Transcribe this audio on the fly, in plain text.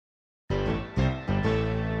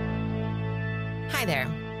Hi there.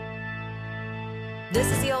 This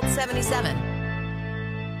is the Old 77.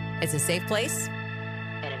 It's a safe place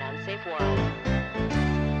in an unsafe world.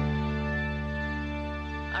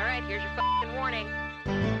 All right, here's your fucking warning.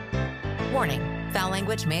 Warning. Foul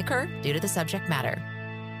language may occur due to the subject matter.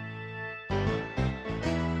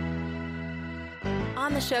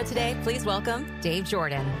 On the show today, please welcome Dave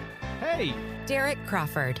Jordan. Hey. Derek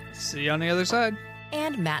Crawford. See you on the other side.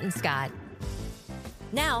 And Matt and Scott.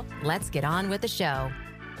 Now, let's get on with the show.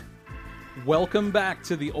 Welcome back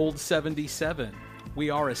to the Old 77. We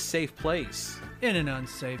are a safe place. In an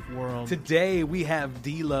unsafe world. Today we have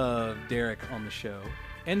D-Love Derek on the show.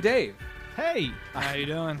 And Dave. Hey. How you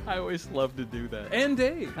doing? I always love to do that. And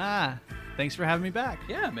Dave. Thanks for having me back.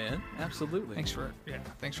 Yeah, man. Absolutely. Thanks for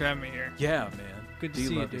having me here. Yeah, man. Good to see you,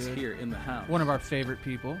 D-Love dude. is here in the house. One of our favorite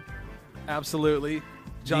people. Absolutely.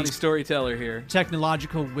 Johnny Storyteller here.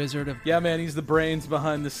 Technological wizard of... Yeah, man. He's the brains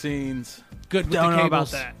behind the scenes. Good with Don't the know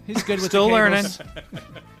cables. about that. He's good with Still the learning. cables.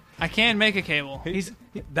 I can make a cable.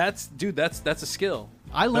 That's a skill.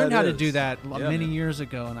 I learned That how to is. do that Yeah, many man. years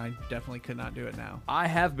ago, and I definitely could not do it now. I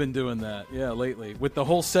have been doing that, lately. With the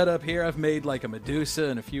whole setup here, I've made like a Medusa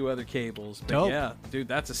and a few other cables. But Dope. yeah, dude,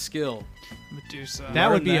 that's a skill. Medusa.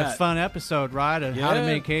 That would be a that. fun episode, right? A How to Yeah.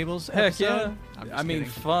 Make Cables Heck episode? yeah. I'm just I mean,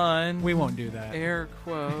 kidding. fun. We won't do that. Air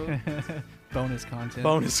quote. Bonus content.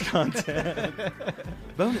 Bonus content.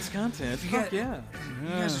 Bonus content. Fuck yeah. You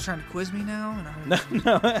guys are trying to quiz me now?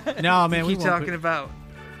 And No, man, we keep won't talking put, about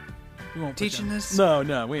we won't put teaching that. this?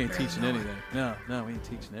 No, we ain't teaching anything. No, we ain't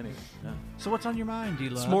teaching anything. No. So what's on your mind,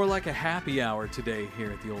 D-Love? It's more like a happy hour today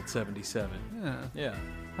here at the Old 77. Yeah. Yeah.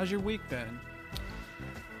 How's your week been?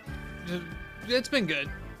 It's been good.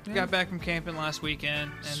 Yeah. Got back from camping last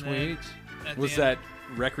weekend. And Sweet. then at the Was end, that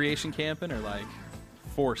recreation camping or like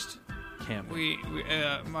forced camping? We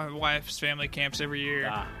my wife's family camps every year.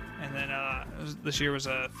 Ah. And then this year was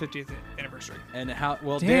a 50th anniversary. And how?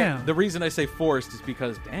 Well, Damn. the reason I say forced is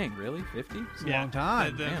because, dang, really, 50? It's a long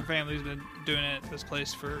time. The man. family's been doing it at this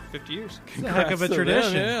place for 50 years. It's a heck of a Congrats to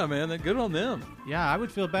tradition. them. Yeah, man, they're good on them. Yeah, I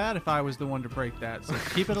would feel bad if I was the one to break that. So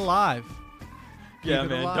keep it alive. Yeah,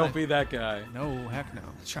 Keep it man, alive. don't be that guy. No, heck no.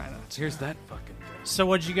 Try not to. Here's that fucking guy. So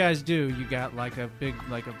what'd you guys do? You got like a big,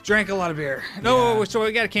 like a... Drank a lot of beer. No, Yeah. so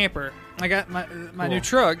we got a camper. I got my Cool. new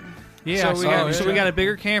truck. Yeah, So we got a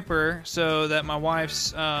bigger camper so that my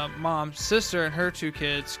wife's mom's sister and her two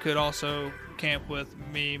kids could also camp with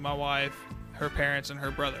me, my wife, her parents, and her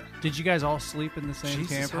brother. Did you guys all sleep in the same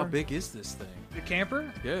Jesus, camper? how big is this thing? The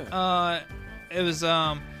camper? Yeah. It was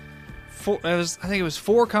four. I think it was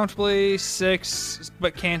 4 comfortably, 6,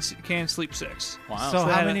 but can sleep 6. Wow. So So how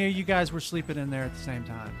that- many of you guys were sleeping in there at the same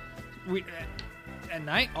time? We at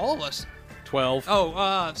night, all of us. 12.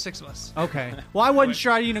 Oh, 6 of us. Okay. Well, I wasn't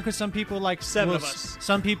sure, because some people like 7 will of us.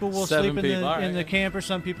 Some people will 7 sleep in people, all in the right. camper.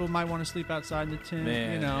 Some people might want to sleep outside in the tent.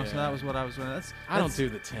 Man, So yeah. that was what I was doing. I don't do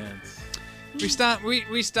the tents. We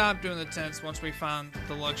stopped doing the tents once we found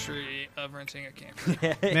the luxury of renting a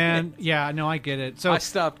camper. Man, yeah, no, I get it. So I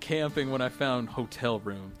stopped camping when I found hotel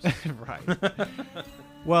rooms. right.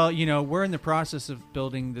 Well, we're in the process of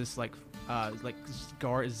building this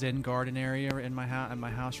Zen garden area in my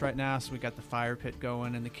house right now. So we got the fire pit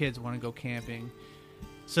going, and the kids want to go camping.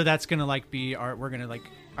 So that's gonna be our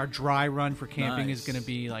dry run for camping Nice. is gonna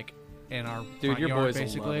be in our Dude, front your yard, boys will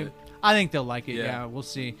basically. love it. I think they'll like it. Yeah. Yeah, we'll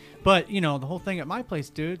see. But the whole thing at my place,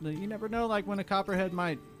 dude, you never know when a copperhead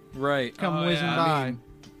might Right. come Oh, whizzing yeah. by. I mean,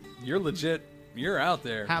 you're legit. You're out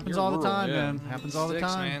there. Happens You're all the rural, time, yeah. man. Happens all the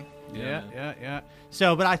Sticks, time. man. Yeah, Yeah.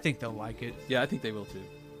 So, but I think they'll like it. Yeah, I think they will too.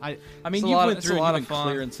 I I mean, It's a you lot went of- through it's a lot and of you've been fun.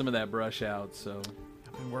 clearing some of that brush out, so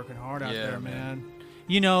I've been working hard out Yeah, there, man.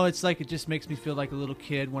 man. It's like it just makes me feel like a little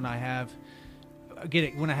kid when I have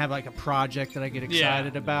like a project that I get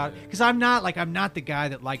excited about. Because I'm not the guy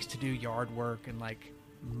that likes to do yard work and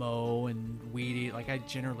mow and weed eat. I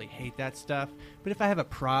generally hate that stuff. But if I have a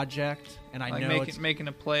project and I Like know it's making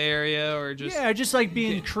a play area or just just like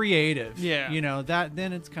being creative. Yeah.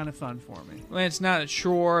 Then it's kind of fun for me. Well, it's not a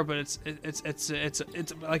chore, but it's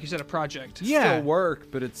like you said, a project. Yeah. still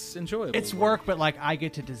work, but it's enjoyable. It's work, but I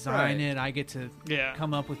get to design Right. it. I get to Yeah.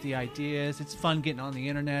 come up with the ideas. It's fun getting on the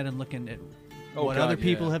internet and looking at Oh, what God, other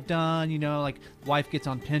people yeah. have done. Wife gets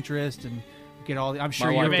on Pinterest and get all the. I'm sure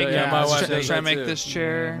My you're wife make, does- yeah, my I'm wife sure- does try to that make too. this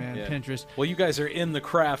chair. Yeah, man, Yeah. Pinterest. Well, you guys are in the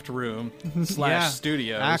craft room /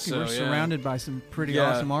 studio. Actually, so, we're yeah. surrounded by some pretty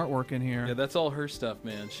Yeah. awesome artwork in here. Yeah, that's all her stuff,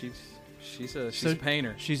 man. She's a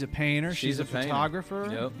painter. She's a painter. She's a a painter. photographer.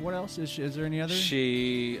 Yep. What else is there? Any other?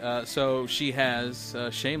 She has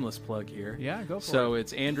a shameless plug here. Yeah, go for So it.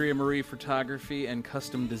 it's Andrea Marie Photography and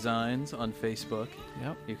Custom Designs on Facebook.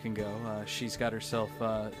 Yep. You can go. She's got herself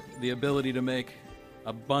the ability to make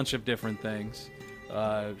a bunch of different things.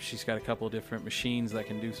 She's got a couple of different machines that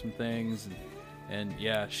can do some things, and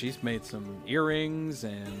yeah, she's made some earrings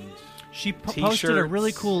and she posted a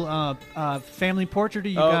really cool family portrait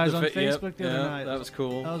of you guys on Facebook the other night. That was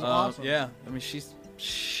cool. That was awesome. Yeah, I mean,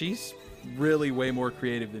 she's really way more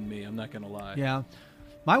creative than me. I'm not gonna lie. Yeah.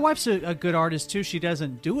 My wife's a good artist too. She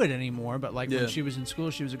doesn't do it anymore, but like when she was in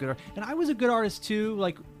school, she was a good artist. And I was a good artist too,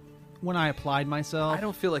 like when I applied myself. I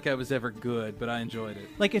don't feel like I was ever good, but I enjoyed it.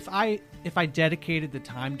 Like if I dedicated the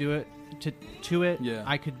time to it,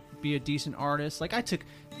 I could be a decent artist. Like I took,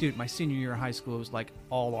 dude, my senior year of high school was like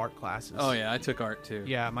all art classes. Oh yeah, I took art too.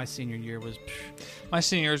 Yeah, my senior year was. My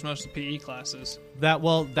senior year was mostly PE classes. That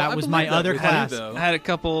was my other class. I had a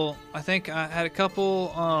couple. I think I had a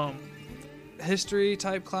couple history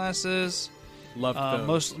type classes. Loved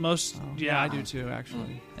those. Most. Yeah, I do too,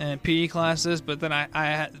 actually. And PE classes, but then I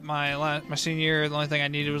had my senior year. The only thing I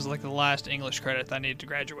needed was like the last English credit that I needed to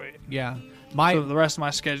graduate. Yeah, so the rest of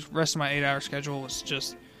my 8-hour schedule was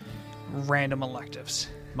just random electives.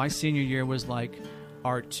 My senior year was like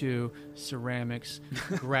art 2, ceramics,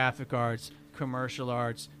 graphic arts, commercial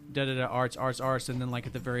arts, arts, and then like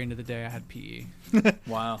at the very end of the day, I had PE.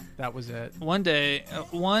 Wow, that was it.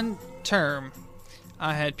 One term,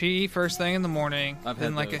 I had PE first thing in the morning,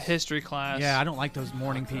 then like a history class. Yeah, I don't like those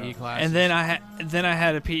morning PE classes. And then I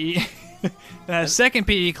had a PE, then I had a second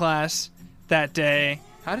PE class that day.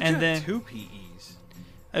 How did you have 2 PEs?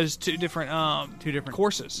 It was two different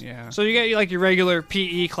courses. Yeah. So you got like your regular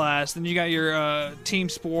PE class, then you got your team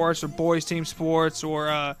sports or boys team sports or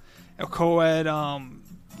a co-ed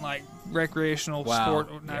like recreational sport.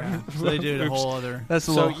 Yeah. So they did a whole other.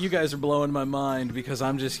 You guys are blowing my mind because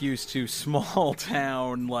I'm just used to small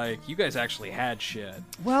town. Like you guys actually had shit.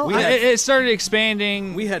 Well, it started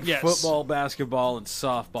expanding. We had football, basketball, and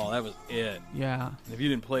softball. That was it. Yeah. If you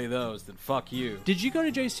didn't play those, then fuck you. Did you go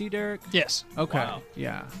to JC, Derek? Yes. Okay. Wow.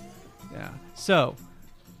 Yeah. So,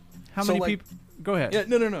 how many people? Go ahead. Yeah.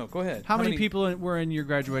 No. Go ahead. How many people were in your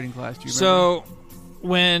graduating class? Do you remember? So,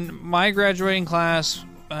 when my graduating class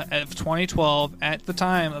of 2012, at the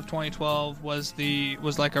time of 2012, was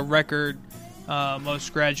like a record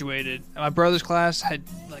most graduated. My brother's class had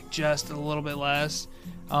like just a little bit less.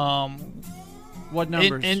 What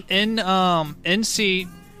numbers? In seat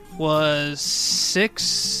was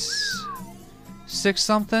six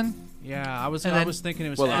something. Yeah, I was thinking it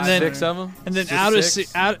was. Well, 6 of them, and then out of seat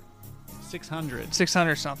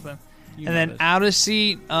 600 something. And then out of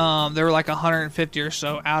seat, there were like 150 or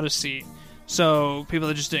so out of seat. So people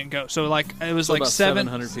that just didn't go. So like it was like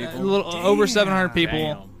 700 people. A little over 700 people.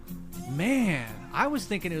 Damn. Man, I was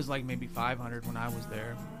thinking it was like maybe 500 when I was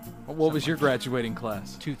there. What was your graduating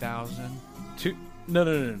class? 2,000.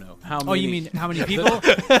 No. How many? Oh, you mean how many people?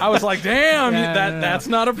 I was like, damn, No. That's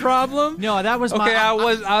not a problem. No, that was okay.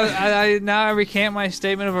 I now I recant my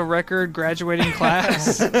statement of a record graduating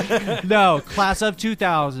class. No, class of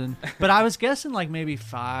 2,000. But I was guessing like maybe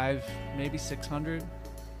 600.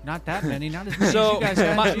 Not that many. Not as many. So as you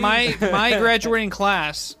guys had. my graduating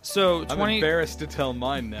class. So I'm embarrassed to tell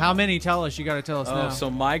mine now. How many? Tell us. You got to tell us now. So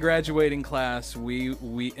my graduating class, we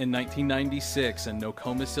in 1996 in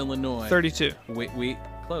Nokomis, Illinois. 32. We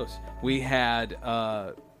close. We had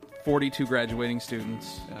 42 graduating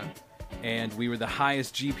students, and we were the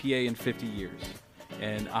highest GPA in 50 years.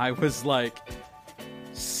 And I was like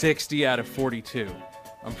 60 out of 42.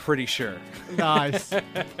 I'm pretty sure. Nice.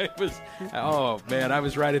 It was. Oh man, I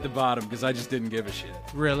was right at the bottom because I just didn't give a shit.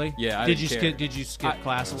 Really? Yeah. I Did didn't you care. skip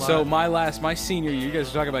class a lot? So my senior year, you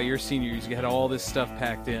guys are talking about your senior years. You had all this stuff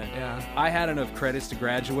packed in. Yeah. I had enough credits to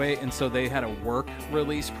graduate, and so they had a work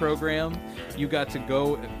release program. You got to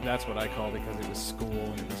go. That's what I called it because it was school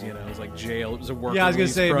and it was it was like jail. It was a work. Yeah, I was gonna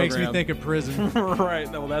say program. it makes me think of prison. Right.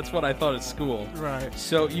 No, that's what I thought at school. Right.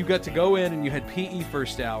 So you got to go in and you had PE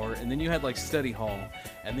first hour, and then you had like study hall,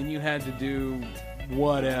 and then you had to do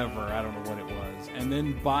whatever, I don't know what it was, and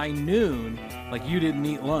then by noon, like you didn't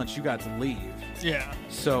eat lunch, you got to leave. Yeah.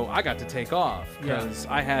 So I got to take off because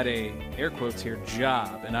I had a air quotes here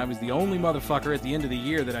job, and I was the only motherfucker at the end of the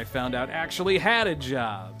year that I found out actually had a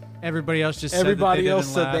job. Everybody else just Everybody said that else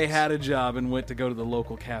said they had a job and went to go to the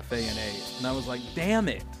local cafe and ate, and I was like, damn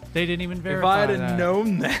it, They didn't even verify if I'd have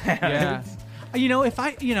known that. Yeah. If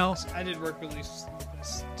I I did work release.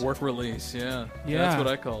 Work release, yeah. Yeah. That's what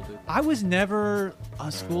I called it. I was never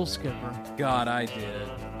a school skipper. God, I did.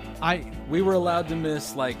 We were allowed to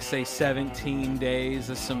miss, like, say, 17 days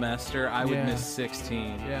a semester. I would miss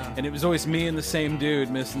 16. Yeah. And it was always me and the same dude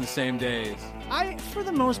missing the same days. For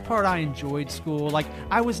the most part, I enjoyed school. Like,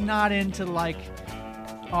 I was not into, like,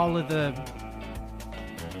 all of the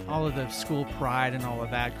all of the school pride and all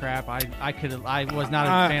of that crap. I was not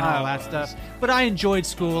a fan of all that stuff. But I enjoyed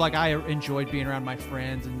school. Like I enjoyed being around my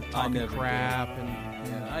friends and talking crap.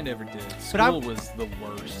 I never did. School was the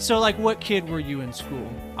worst. So, like, what kid were you in school?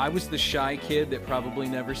 I was the shy kid that probably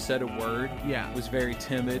never said a word. Yeah. Was very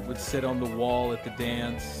timid, would sit on the wall at the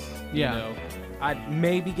dance. Yeah. You know, I'd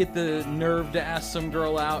maybe get the nerve to ask some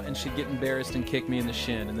girl out, and she'd get embarrassed and kick me in the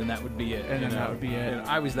shin, and then that would be it. And then that would be it. And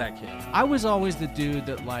I was that kid. I was always the dude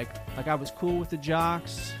that, like I was cool with the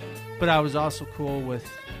jocks, but I was also cool with,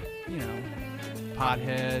 you know,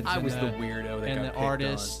 potheads. I was the weirdo that and got the picked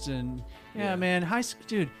artists on. and man, high school,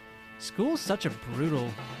 dude. School's such a brutal.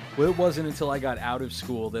 Well, it wasn't until I got out of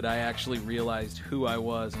school that I actually realized who I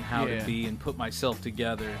was and how Yeah. to be and put myself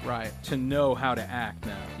together Right. to know how to act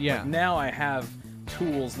now. Yeah. Like, now I have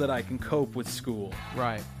tools that I can cope with school.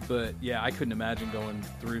 Right. But yeah, I couldn't imagine going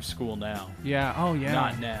through school now. Yeah. Oh, yeah.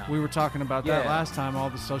 Not now. We were talking about that Yeah. last time. All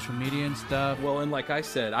the social media and stuff. Well, and like I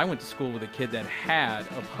said, I went to school with a kid that had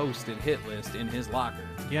a posted hit list in his locker.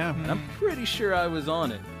 Yeah. And I'm pretty sure I was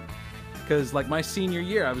on it. Because, like, my senior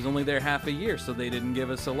year, I was only there half a year, so they didn't give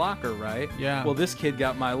us a locker, right? Yeah. Well, this kid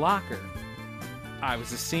got my locker. I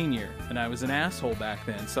was a senior, and I was an asshole back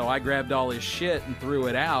then, so I grabbed all his shit and threw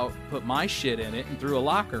it out, put my shit in it, and threw a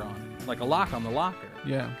locker on it. Like a lock on the locker.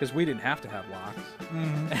 Yeah. Because we didn't have to have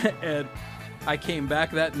locks. And I came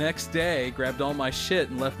back that next day, grabbed all my shit,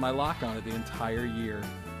 and left my lock on it the entire year.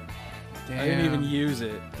 Damn. I didn't even use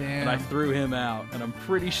it. Damn. And I threw him out, and I'm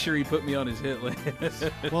pretty sure he put me on his hit list.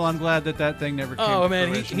 Well, I'm glad that thing never came Oh to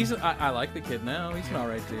man, fruition. I like the kid now. He's an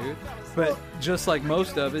alright dude. But just like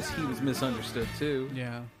most of us, he was misunderstood too.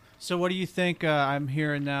 Yeah. So what do you think? I'm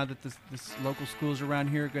hearing now that this local schools around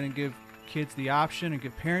here are going to give kids the option and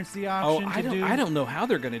give parents the option I don't know how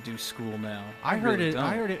they're gonna do school now. I heard really it. don't.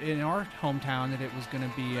 I heard it in our hometown that it was going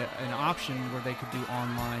to be an option where they could do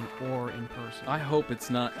online or in person. I hope it's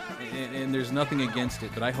not, and there's nothing against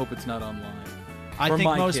it, but I hope it's not online. I for think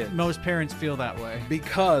my most kids. most parents feel that way.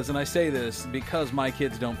 Because, and I say this because my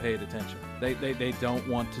kids don't pay it attention. They don't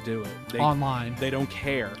want to do it. Online. They don't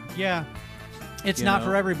care. Yeah. It's You not know?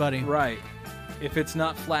 for everybody. Right. If it's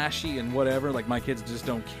not flashy and whatever, like my kids just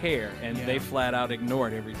don't care, and Yeah. they flat out ignore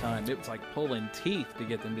it every time. It was like pulling teeth to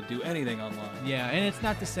get them to do anything online. Yeah, and it's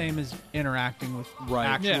not the same as interacting with Right.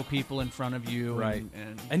 actual Yeah. people in front of you. Right.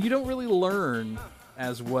 And And you don't really learn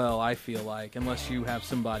as well, I feel like, unless you have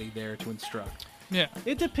somebody there to instruct. Yeah.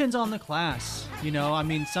 it depends on the class. You know, I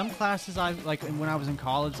mean, some classes when I was in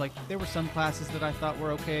college, like there were some classes that I thought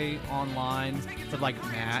were okay online, but like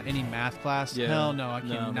any math class, Yeah. hell no, I No,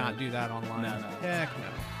 cannot man. do that online. No. Heck no.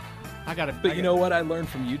 I gotta. But you know what? I learned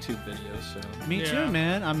from YouTube videos, so. Me Yeah. too,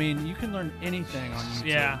 man. I mean, you can learn anything on YouTube.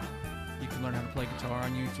 Yeah. You can learn how to play guitar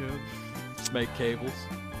on YouTube. Make cables.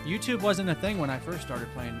 YouTube wasn't a thing when I first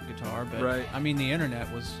started playing guitar, but Right. I mean, the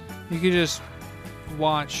internet was. You could just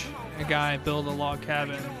watch a guy build a log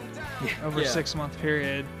cabin over a Yeah. 6-month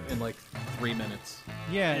period, In like 3 minutes.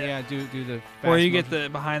 Yeah. Do the. or fast you get motion. the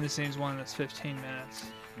behind the scenes one that's 15 minutes.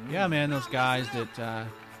 Yeah, man, those guys that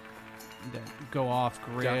go off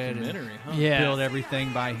grid and Documentary, huh? Yeah. build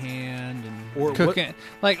everything by hand and. Or what, Cooking,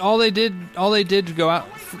 like all they did to go out.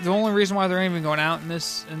 The only reason why they're even going out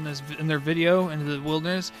in their video into the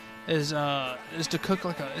wilderness is to cook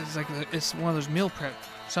it's one of those meal prep.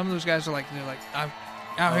 Some of those guys are I'm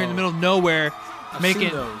out here in the middle of nowhere, I've making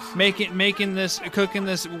seen those. cooking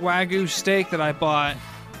this Wagyu steak that I bought.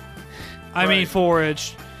 I mean Right.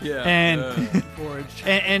 foraged Yeah. and- Forage.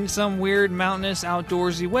 and some weird mountainous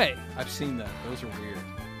outdoorsy way. I've seen that. Those are weird.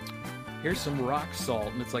 Here's some rock salt,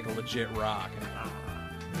 and it's like a legit rock.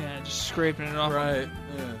 Yeah, just scraping it off. Right.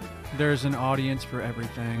 Yeah. There's an audience for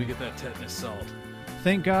everything. We get that tetanus salt.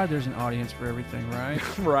 Thank God there's an audience for everything, right?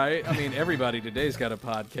 Right? I mean, everybody today's got a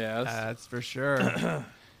podcast. That's for sure.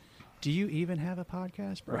 Do you even have a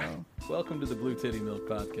podcast, bro? Right. Welcome to the Blue Titty Milk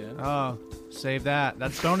Podcast. Oh, save that.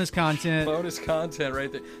 That's bonus content. Bonus content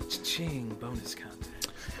right there. Cha-ching, bonus content.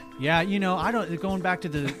 Yeah, you know, I don't. Going back to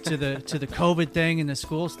the COVID thing and the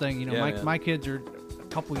schools thing. You know, Yeah, my kids are a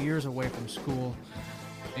couple years away from school,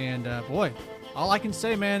 and boy, all I can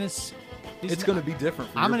say, man, is It's going to be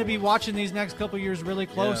different. For I'm your going to be boys. watching these next couple years really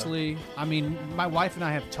closely. I mean, my wife and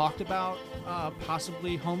I have talked about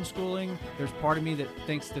possibly homeschooling. There's part of me that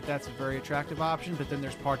thinks that that's a very attractive option, but then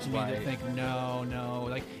there's parts of me that Right. think, no.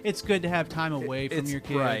 Like, it's good to have time away from It's your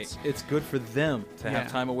kids. Right. It's good for them to Yeah.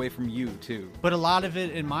 have time away from you too. But a lot of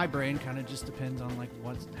it in my brain kind of just depends on, like,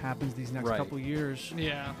 what happens these next Right. couple years.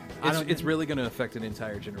 Yeah. It's really going to affect an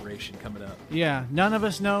entire generation coming up. Yeah, none of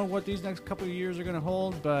us know what these next couple of years are going to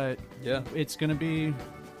hold, but Yeah. it's going to be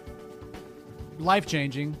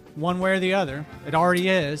life-changing, one way or the other. It already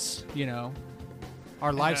is, you know.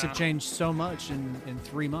 Our lives have changed so much in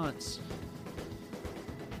 3 months.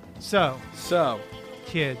 So,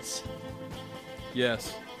 kids.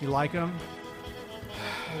 Yes. You like them?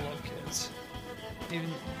 I love kids. Even,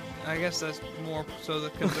 I guess that's more so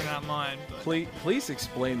because they're not mine. But. Please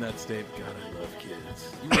explain that statement. God, I love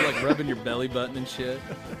kids. You were like rubbing your belly button and shit.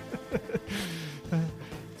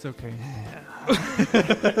 It's okay.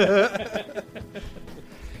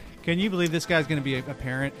 Can you believe this guy's going to be a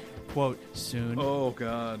parent, quote, soon? Oh,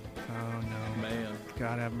 God. Oh, no. Man.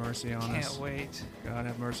 God have mercy on us. Can't wait. God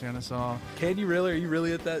have mercy on us all. Can you really? Are you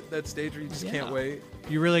really at that stage where you just can't wait?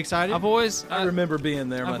 You really excited? I remember being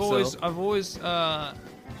there myself. I've always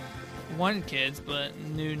wanted kids, but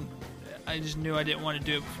I just knew I didn't want to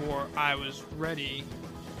do it before I was ready,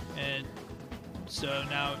 and so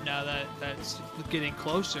now that that's getting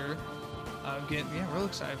closer, I'm getting real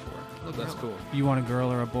excited for it. That's cool. You want a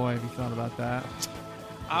girl or a boy? Have you thought about that?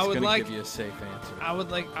 I would like give you a safe answer. I would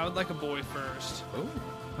like a boy first. Oh,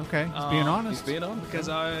 okay. He's being honest. He's being honest because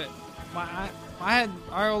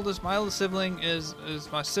my oldest sibling is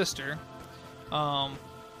my sister,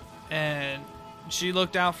 and she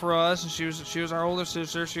looked out for us, and she was our older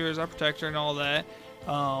sister. She was our protector and all that,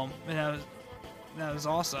 and that was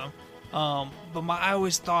awesome. But I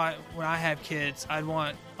always thought when I have kids, I'd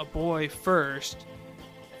want a boy first,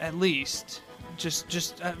 at least.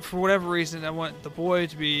 Just for whatever reason, I want the boy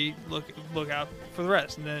to be look out for the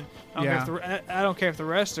rest, and then I don't care if the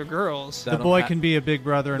rest are girls. The boy can be a big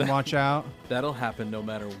brother and watch out. That'll happen no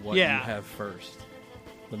matter what you have first.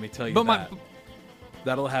 Let me tell you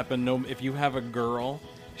that'll happen. If you have a girl,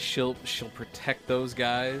 she'll protect those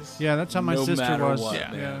guys. Yeah, that's how my sister was. What,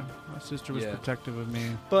 yeah, my sister was protective of me.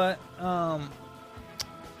 But I'm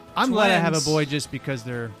glad I have a boy just because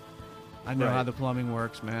I know how the plumbing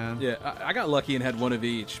works, man. Yeah, I got lucky and had one of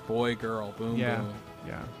each. Boy, girl, boom, boom.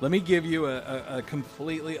 Yeah. Let me give you a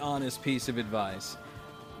completely honest piece of advice.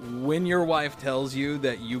 When your wife tells you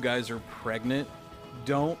that you guys are pregnant,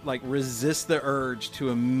 don't resist the urge to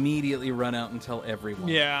immediately run out and tell everyone.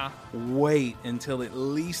 Yeah. Wait until at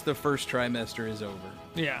least the first trimester is over.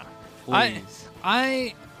 Yeah. Please.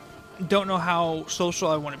 I don't know how social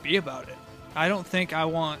I want to be about it. I don't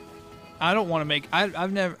want to make. I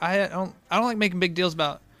don't like making big deals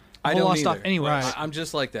about a whole lot of stuff. Anyway, I'm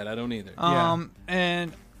just like that. I don't either.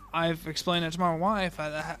 And I've explained that to my wife.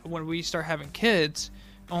 When we start having kids,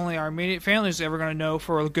 only our immediate family is ever going to know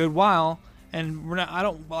for a good while. And we're not. I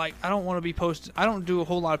don't want to be posted. I don't do a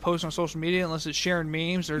whole lot of posting on social media unless it's sharing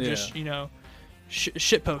memes or just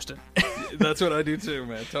shit posting. That's what I do too,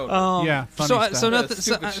 man. Totally. Funny stuff. So nothing.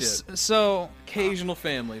 So occasional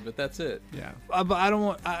family, but that's it. Yeah. But I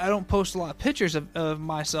don't post a lot of pictures of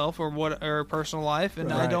myself or personal life,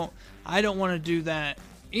 and I don't want to do that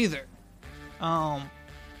either.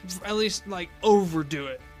 At least overdo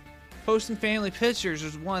it. Posting family pictures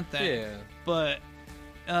is one thing. Yeah. But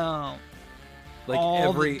all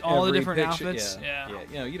the different picture, outfits. Yeah.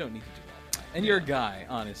 You don't need to do that. And you're a guy,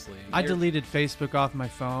 honestly. I deleted Facebook off my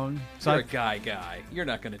phone. So you're a guy. You're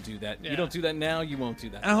not going to do that. Yeah. You don't do that now, you won't do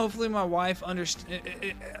that. And hopefully my wife understands.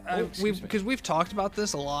 Because we've talked about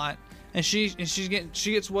this a lot, and she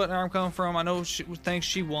gets where I'm coming from. I know things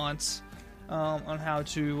she wants on how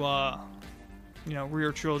to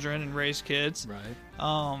rear children and raise kids. Right.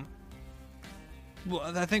 Well,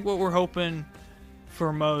 I think what we're hoping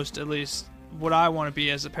for most, at least what I want to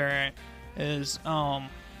be as a parent, is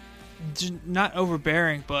not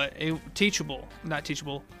overbearing, but teachable. Not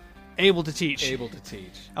teachable, able to teach. Able to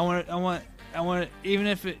teach. I want even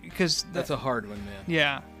if it, because that's a hard one, man.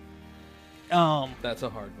 Yeah. That's a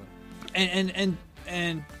hard one.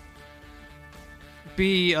 And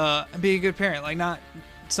be a good parent, not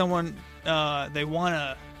someone they want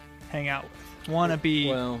to hang out with, want to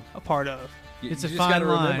be a part of. It's you a just fine gotta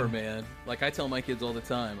line. remember, man. I tell my kids all the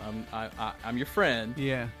time, I'm your friend.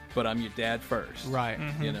 Yeah. But I'm your dad first. Right.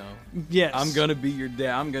 Mm-hmm. You know. Yes. I'm gonna be your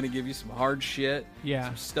dad. I'm gonna give you some hard shit. Yeah.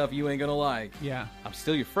 Some stuff you ain't gonna like. Yeah. I'm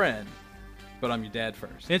still your friend, but I'm your dad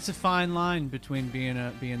first. It's a fine line between being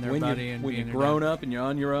their buddy and when being you're grown up and you're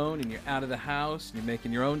on your own and you're out of the house and you're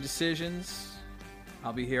making your own decisions.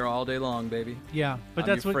 I'll be here all day long, baby. Yeah, but I'm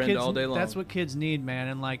that's your what friend kids. all day long. That's what kids need, man.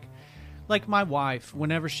 And like my wife,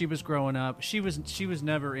 whenever she was growing up, she was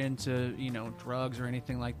never into drugs or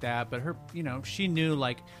anything like that. But her, she knew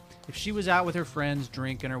if she was out with her friends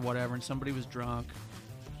drinking or whatever, and somebody was drunk,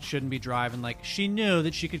 shouldn't be driving. She knew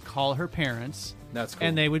that she could call her parents. That's cool.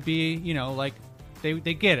 And they would be,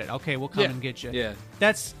 they get it. Okay, we'll come and get you. Yeah.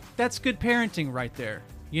 That's good parenting right there.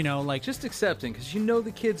 You know, like Just accepting, because you know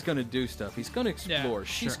the kid's going to do stuff. He's going to explore. Yeah,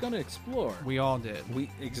 She's going to explore. we all did.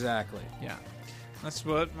 Exactly. Yeah. That's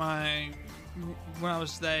what when I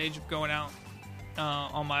was that age of going out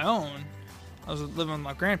on my own, I was living with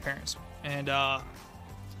my grandparents, and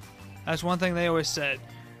that's one thing they always said.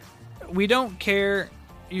 We don't care.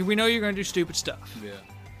 We know you're going to do stupid stuff. Yeah.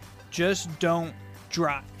 Just don't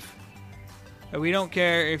drive. And we don't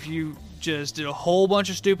care if you just did a whole bunch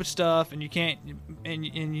of stupid stuff and you can't, and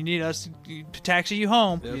you need us to taxi you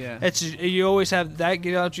home. Yep. Yeah. It's you always have that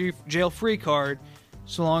get out your jail free card,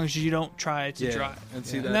 so long as you don't try to drive. And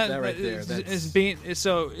see Yeah. that right there. Is being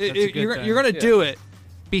so. a good You're thing. going to Yeah. do it.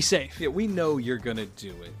 Be safe. Yeah, we know you're going to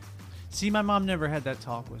do it. See, my mom never had that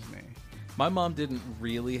talk with me. My mom didn't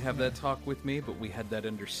really have that talk with me, but we had that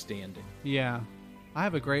understanding. Yeah. I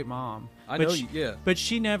have a great mom. I But know she- you, yeah. But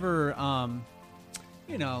she never,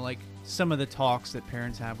 you know, like some of the talks that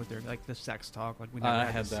parents have with their, like the sex talk. Like we never I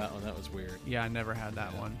had this- that one. That was weird. Yeah, I never had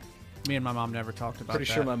that one. Me and my mom never talked about Pretty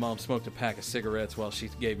that. sure my mom smoked a pack of cigarettes while she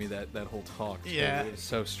gave me that whole talk. Yeah. It was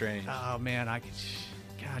so strange. Oh man, I could.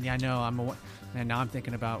 God, yeah, I know. Man, now I'm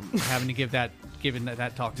thinking about having to give that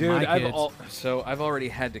talk to Dude, my kids. I've already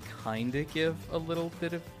had to kind of give a little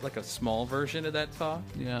bit of, like, a small version of that talk.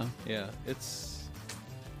 Yeah. Yeah, it's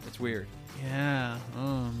weird. Yeah.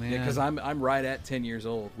 Oh man. Because I'm right at 10 years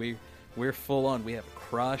old. We're full on. We have a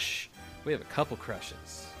crush. We have a couple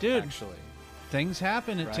crushes, Dude. Actually, things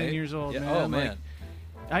happen at 10 right? years old, Yeah, man. oh Like, man.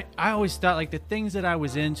 I always thought like the things that I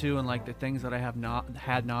was into and like the things that I have not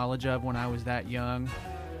had knowledge of when I was that young.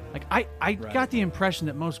 Like I Right. got the impression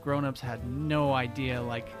that most grown-ups had no idea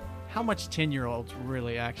like how much 10-year-olds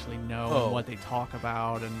really actually know Oh. and what they talk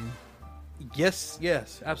about and Yes,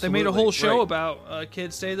 absolutely. They made a whole show Right. about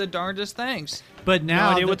kids say the darndest things. but No now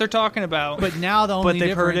idea what they're talking about. but now the only but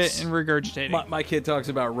they've heard it difference- and regurgitated. My kid talks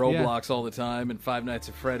about Roblox all the time and Five Nights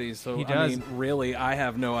at Freddy's. So He I does. mean, really, I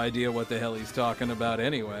have no idea what the hell he's talking about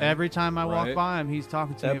anyway. every time I walk Right? by him, he's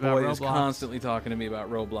talking to me That about boy Roblox. is constantly talking to me about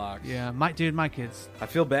Roblox. Yeah, my kids. I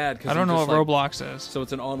feel bad because I don't know what Roblox is. So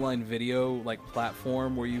it's an online video like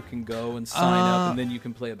platform where you can go and sign up, and then you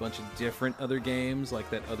can play a bunch of different other games like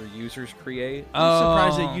that other users create. I'm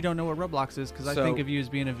surprised Oh. that you don't know what Roblox is because I So- think of you as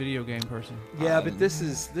being a video game person. Yeah, but this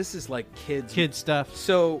is like kids. Kid stuff.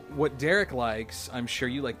 So what Derek likes, I'm sure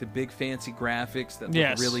you like the big fancy graphics that look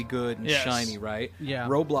Yes. really good and Yes. shiny, right? Yeah.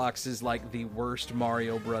 Roblox is like the worst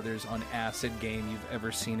Mario Brothers on acid game you've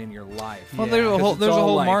ever seen in your life. Well, Yeah. there's a 'Cause whole it's there's a all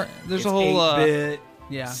whole like, there's it's a whole 8-bit,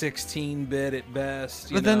 Yeah. 16-bit at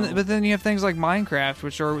best. but then you have things like Minecraft,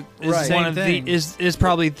 which are is Right. one Same of thing. the is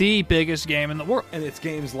probably the biggest game in the world. and it's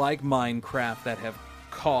games like Minecraft that have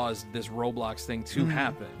caused this Roblox thing to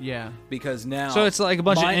happen. Yeah. Because now, So it's like a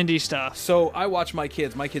bunch of Min- indie stuff. So I watch my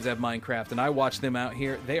kids. My kids have Minecraft, and I watch them out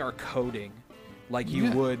here. They are coding like you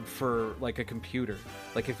Yeah. would for like a computer.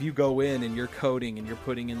 Like if you go in and you're coding and you're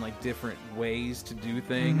putting in like different ways to do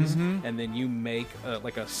things, and then you make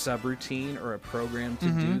like a subroutine or a program to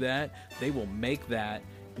do that, they will make that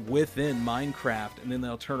within Minecraft, and then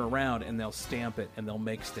they'll turn around and they'll stamp it and they'll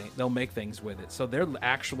make things with it. So they're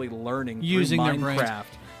actually learning Using through their brains. Minecraft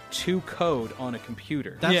to code on a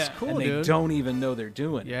computer. That's Yeah. cool, and they dude. don't even know they're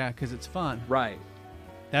doing it. Yeah, because it's fun. Right.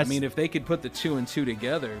 That's I mean, if they could put the 2 and 2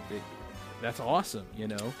 together, that's awesome, you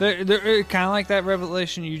know? They're kind of like that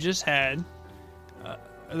revelation you just had,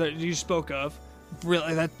 that you spoke of.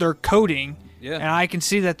 Really, that they're coding. Yeah. And I can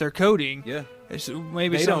see that they're coding. Yeah.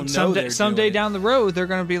 Maybe They don't know someday, they're someday doing it. down the road, they're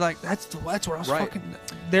going to be like, that's where I was Right. fucking.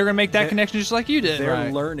 They're going to make that They're- connection just like you did. They're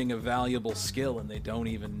Right. learning a valuable skill and they don't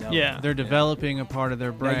even know. Yeah. it. they're developing a part of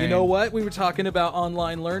their brain. Now, you know what? We were talking about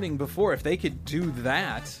online learning before. If they could do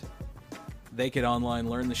that, they could online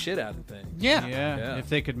learn the shit out of things. Yeah. Yeah, Yeah. if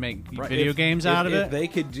they could make Right. video If- games out of if it. they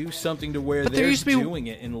could do something to where But there they're used to be- doing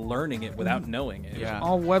it and learning it without knowing it. Yeah.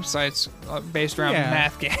 All websites based around Yeah.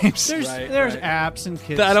 math games. There's Right, there's right. apps and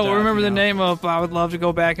kids. I don't stuff, remember you the know. name of. I would love to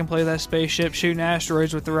go back and play that spaceship shooting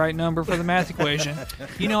asteroids with the right number for the math equation.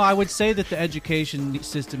 You know, I would say that the education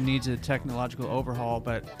system needs a technological overhaul,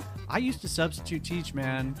 but I used to substitute teach,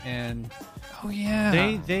 man, and Oh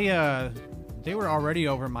yeah. they were already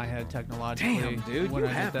over my head technologically. Damn, dude, when you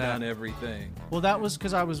I did have that. done everything. Well, that was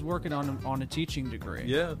because I was working on a teaching degree.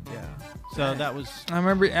 Yeah. Yeah. So that was. I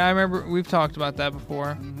remember we've talked about that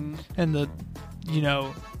before. Mhm. And the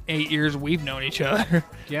 8 years we've known each other.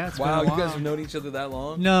 Yeah. It's Wow, been a you guys while. have known each other that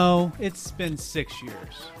long? No, it's been 6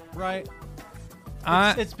 years, right?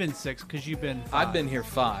 I It's been 6 because you've been. 5. I've been here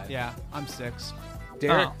 5. Yeah, I'm 6.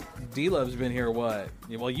 Derek, Oh. D-Love's been here what?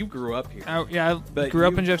 Well, you grew up here. I But grew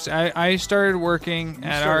up you- in Jefferson. I started working You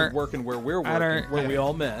at started our working where we're at working, our- where we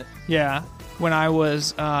all met. yeah. when I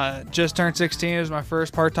was just turned 16. It was my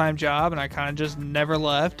first part-time job, and I kind of just never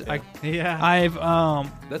left. Yeah. I've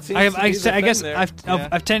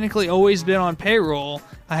technically always been on payroll.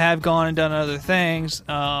 I have gone and done other things.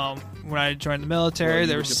 When I joined the military,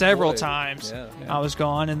 there were several times I was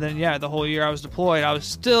gone, and then the whole year I was deployed, I was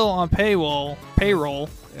still on payroll.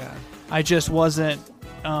 Yeah. I just wasn't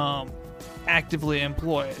actively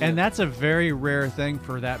employed. And that's a very rare thing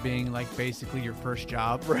for that being like basically your first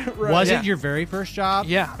job. Right. Was it your very first job?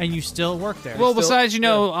 Yeah. And you still work there? Well, besides,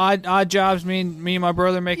 odd jobs, me and my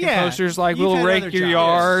brother making posters like You've we'll had rake other your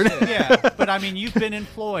jobs. yard. Yeah. But I mean, you've been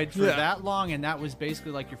employed for that long, and that was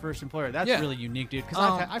basically like your first employer. That's really unique, dude.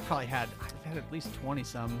 Because I've had at least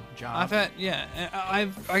 20-some jobs. I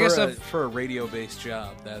guess for a radio-based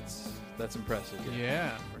job, that's impressive.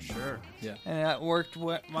 Yeah, for sure. Yeah. And I worked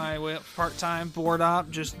my way up part-time board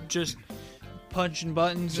op, just punching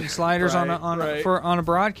buttons and sliders on a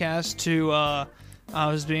broadcast to I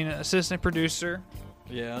was being an assistant producer.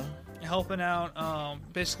 Yeah. Helping out.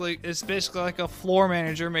 It's basically like a floor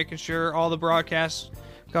manager, making sure all the broadcasts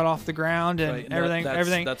got off the ground and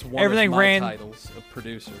everything. That's one everything of my ran. titles of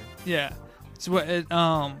producer. Yeah. It's what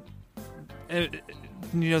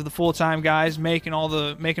the full-time guys making all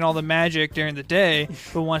the magic during the day,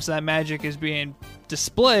 but once that magic is being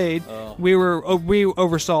displayed, we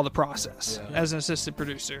oversaw the process as an assistant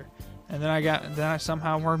producer. And then I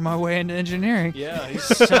somehow worked my way into engineering. Yeah, he's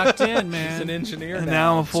sucked in, man. He's an engineer and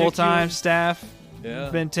now I'm a full-time staff. Yeah.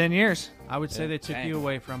 It's been 10 years. I would say they took you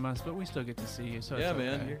away from us, but we still get to see you. So it's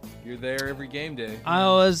man, okay. you're there every game day. I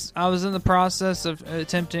was in the process of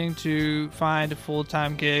attempting to find a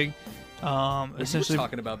full-time gig. Essentially, you were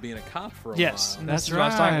talking about being a cop for a while. Yes, that's what I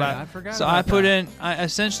was talking about. I forgot. So I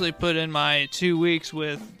essentially put in my 2 weeks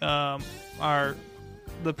with the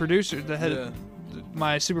producer, the head,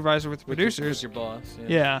 my supervisor with the producers. With your boss.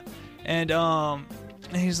 Yeah, and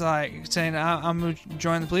he's like saying, I'm gonna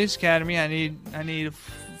join the police academy. I need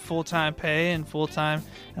full-time pay and full-time.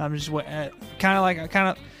 And I'm just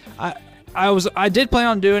I did plan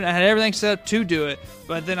on doing it. I had everything set up to do it,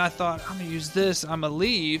 but then I thought I'm gonna use this. I'm gonna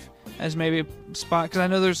leave as maybe a spot because I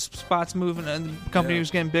know there's spots moving and the company was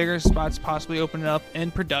getting bigger. Spots possibly opening up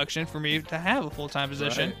in production for me to have a full-time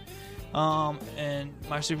position. Right. And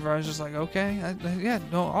my supervisor was like, "Okay,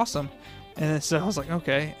 awesome." And then so I was like,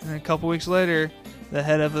 "Okay." And then a couple weeks later, the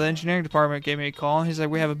head of the engineering department gave me a call. And he's like,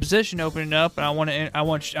 "We have a position opening up, and I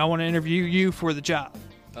want to interview you for the job."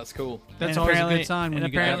 That's cool. That's always a good sign when you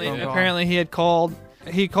get that phone call. Apparently,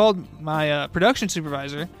 he called my production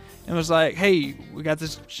supervisor and was like, "Hey, we got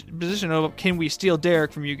this position open. Can we steal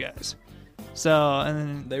Derek from you guys?" So, and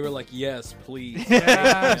then they were like, "Yes, please."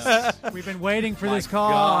 Yes. We've been waiting for this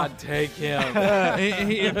call. God, take him.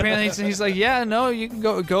 He's like, "Yeah, no, you can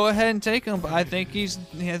go ahead and take him, but I think he's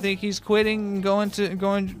quitting and going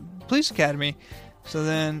to police academy." So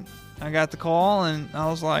then I got the call and I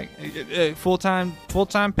was like, full time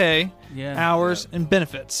pay, hours, and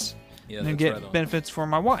benefits. Yeah, and get benefits for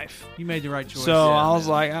my wife. You made the right choice. So I was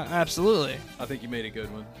like, absolutely. I think you made a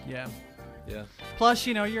good one. Yeah. Yeah. Plus,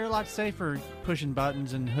 you're a lot safer pushing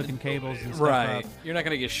buttons and hooking cables and stuff right. up. You're not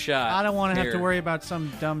going to get shot. I don't want to have to worry about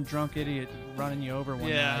some dumb drunk idiot running you over one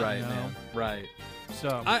night. Right, man. Right.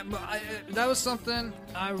 So that was something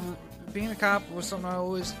being a cop was something I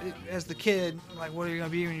always, as the kid, like, what are you going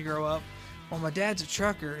to be when you grow up? Well, my dad's a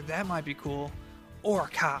trucker. That might be cool. Or a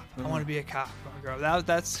cop. I want to be a cop when I grow up.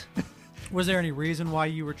 That's... Was there any reason why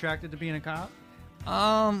you were attracted to being a cop?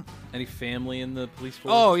 Any family in the police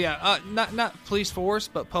force? Oh yeah, not police force,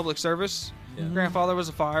 but public service. Yeah. Grandfather was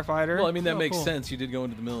a firefighter. Well, I mean that makes sense. You did go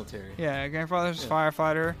into the military. Yeah, grandfather was a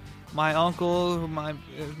firefighter. My uncle, who my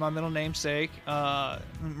middle namesake,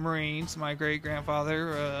 Marines. My great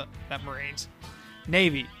grandfather, not Marines,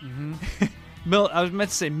 Navy. Mm-hmm. I was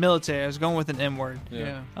meant to say military. I was going with an M word.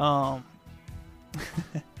 Yeah.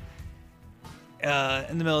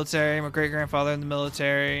 In the military, my great-grandfather in the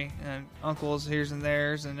military, and uncles here's and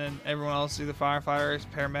there's, and then everyone else, either firefighters,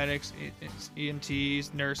 paramedics,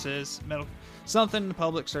 EMTs, nurses, something in the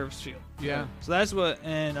public service field. Yeah. So that's what,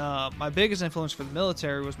 and my biggest influence for the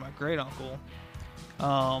military was my great-uncle,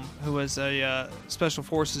 who was a special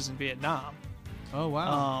forces in Vietnam. Oh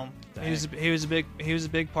wow. He was a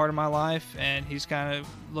big part of my life, and he's kind of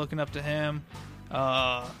looking up to him,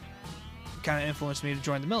 kind of influenced me to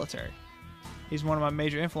join the military. He's one of my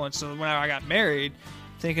major influences. So when I got married,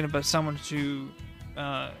 thinking about someone to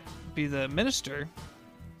be the minister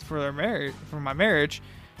for my marriage, for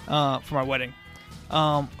my wedding,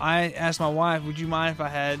 I asked my wife, "Would you mind if I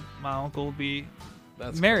had my uncle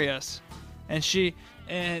marry us?" And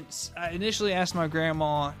I initially asked my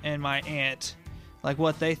grandma and my aunt, like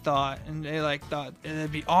what they thought, and they like thought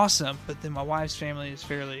it'd be awesome. But then my wife's family is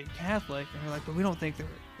fairly Catholic, and they're like, but we don't think the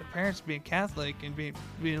parents being Catholic and being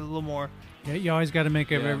a little more. Yeah, you always got to make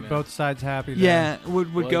both sides happy. There. Yeah,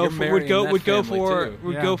 would go for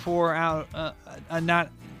not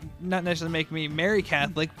necessarily make me marry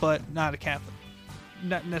Catholic, but not a Catholic,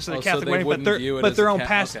 not necessarily Catholic wedding, but their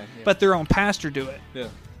own pastor do it.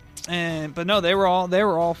 Yeah. But no, they were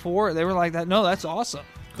all for it. They were like that. No, that's awesome.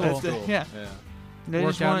 Cool. Yeah. They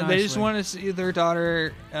just wanted to see their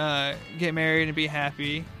daughter get married and be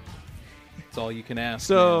happy. That's all you can ask.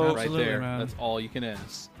 So right there, man. That's all you can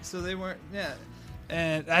ask. So they weren't. Yeah.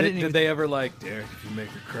 And Did they ever like, Derek? If you make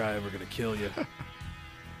her cry, we're gonna kill you.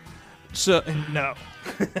 So no.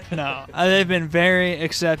 They've been very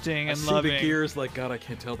accepting and loving. I see the gears. Like, God, I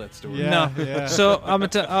can't tell that story. Yeah, no. Yeah. So I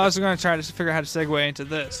was going to try to figure out how to segue into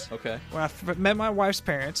this. Okay. When I met my wife's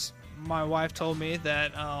parents, my wife told me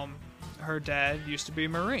that her dad used to be a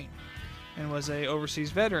Marine and was a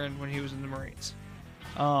overseas veteran when he was in the Marines.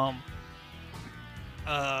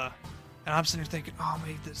 And I'm sitting there thinking, oh,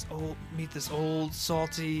 meet this old,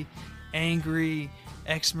 salty, angry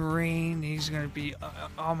ex-Marine. He's going to be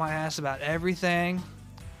on my ass about everything.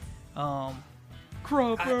 I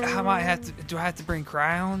might have to. Do I have to bring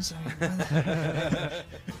crowns?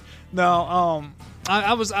 No.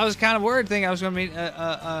 I was kind of worried, thinking I was going to meet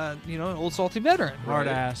an old salty veteran, Hard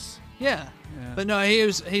ass. Yeah. But no,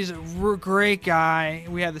 he's a great guy.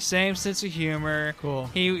 We have the same sense of humor. Cool.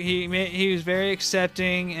 He was very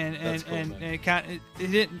accepting and it kind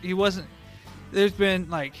of, he wasn't. There's been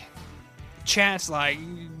like chats like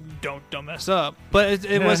don't mess up, but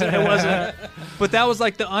it wasn't. But that was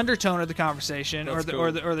like the undertone of the conversation or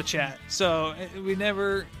the chat. So we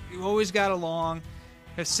always got along.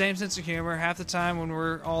 Have the same sense of humor. Half the time when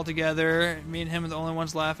we're all together, me and him are the only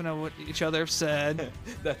ones laughing at what each other have said.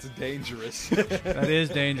 That's dangerous. That is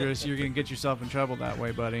dangerous. You're going to get yourself in trouble that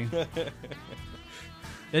way, buddy.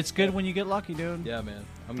 It's good when you get lucky, dude. Yeah, man.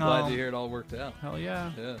 I'm glad to hear it all worked out. Hell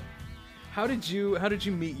yeah. Yeah. How did you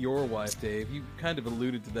meet your wife, Dave? You kind of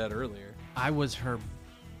alluded to that earlier. I was her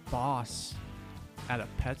boss at a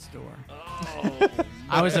pet store. Oh,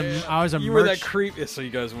 I was a You were that creep. So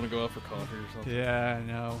you guys want to go out for coffee or something? Yeah, I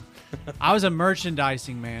know. I was a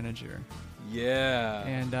merchandising manager. Yeah.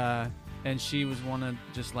 And she was one of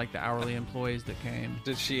just like the hourly employees that came.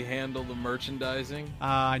 Did she handle the merchandising?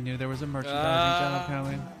 I knew there was a merchandising job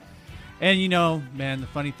coming. And man, the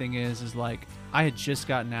funny thing is like I had just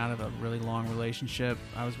gotten out of a really long relationship.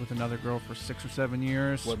 I was with another girl for 6 or 7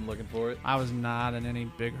 years. Wasn't looking for it. I was not in any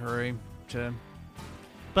big hurry to.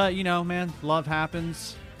 But man, love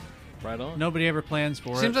happens. Right on. Nobody ever plans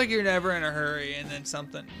for it. Seems like you're never in a hurry, and then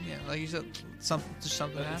something. Yeah, like you said, something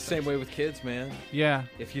happens. Same way with kids, man. Yeah.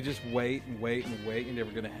 If you just wait and wait and wait, you're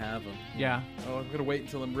never gonna have them. Yeah. Oh, I'm gonna wait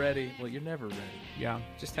until I'm ready. Well, you're never ready. Yeah.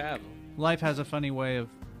 Just have them. Life has a funny way of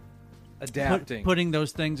adapting, putting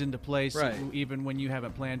those things into place, right, even when you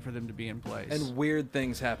haven't planned for them to be in place. And weird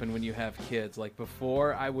things happen when you have kids. Like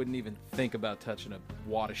before, I wouldn't even think about touching a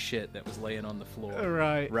wad of shit that was laying on the floor.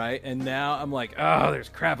 Right. And now I'm like, oh, there's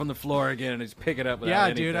crap on the floor again, and I just pick it up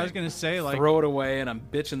without anything. Dude, I was gonna say like throw it away, and I'm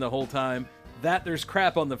bitching the whole time that there's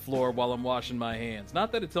crap on the floor while I'm washing my hands.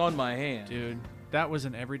 Not that it's on my hand, dude. That was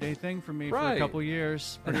an everyday thing for me for right, a couple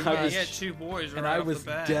years. He had 2 boys, and I was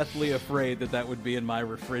deathly afraid that would be in my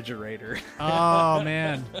refrigerator. Oh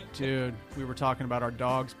man, dude, we were talking about our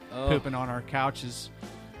dogs pooping on our couches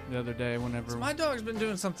the other day. Whenever my dog's been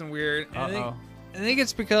doing something weird. I think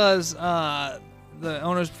it's because the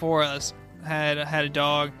owners before us had a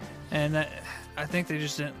dog, and I think they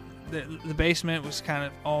just didn't. The basement was kind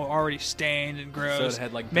of already stained and gross. So it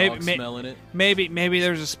had like dog smell in it? Maybe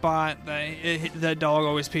there's a spot that dog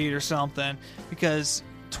always peed or something. Because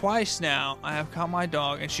twice now I have caught my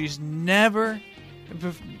dog and she's never,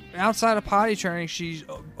 outside of potty training, she's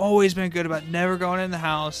always been good about never going in the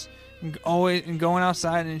house and going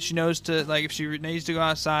outside. And she knows to, like, if she needs to go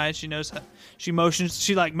outside, she knows how, she motions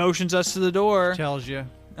us to the door. Tells you.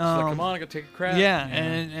 She's like, come on, I gotta take a crap. Yeah.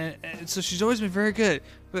 And so she's always been very good.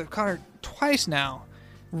 But I've caught her twice now,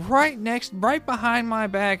 right behind my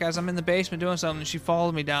back as I'm in the basement doing something. She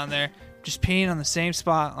followed me down there, just peeing on the same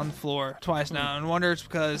spot on the floor twice now. And I wonder it's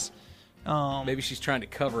because maybe she's trying to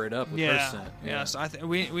cover it up with her scent. Yeah. So I think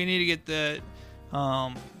we need to get the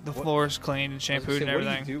floors cleaned and shampooed and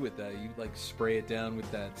everything. What do you do with that? You like spray it down with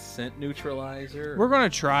that scent neutralizer? We're gonna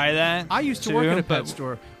try that. I used to work at a pet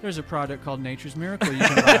store. There's a product called Nature's Miracle you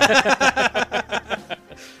can buy.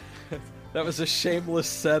 That was a shameless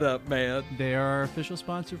setup, man. They are our official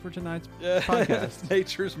sponsor for tonight's podcast.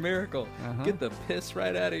 Nature's Miracle. Get the piss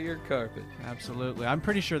right out of your carpet. Absolutely. I'm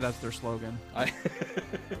pretty sure that's their slogan.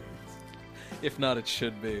 If not, it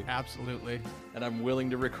should be. Absolutely. And I'm willing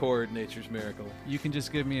to record Nature's Miracle. You can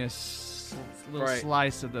just give me a little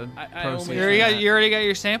slice of the proceeds. You already got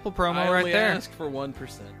your sample promo right there. I only ask for 1%.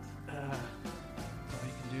 That's all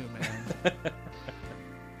you can do, man.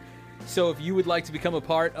 So if you would like to become a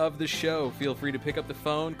part of the show, feel free to pick up the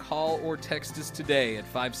phone, call, or text us today at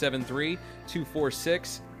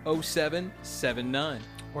 573-246-0779.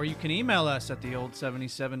 Or you can email us at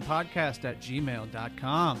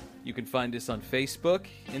theold77podcast@gmail.com. You can find us on Facebook,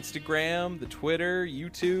 Instagram, the Twitter,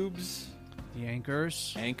 YouTubes. The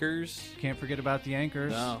Anchors. Anchors. Can't forget about the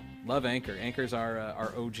Anchors. No, love Anchor. Anchor's our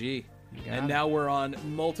OG. And it. now we're on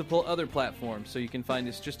multiple other platforms, so you can find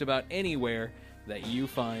us just about anywhere that you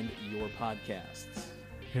find your podcasts.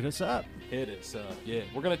 Hit us up. Hit us up, yeah.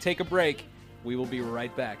 We're going to take a break. We will be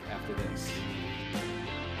right back after this.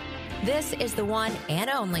 This is the one and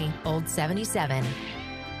only Old 77.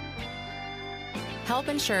 Help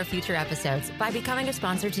ensure future episodes by becoming a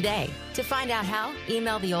sponsor today. To find out how,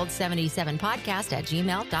 email the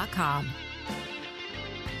old77podcast@gmail.com.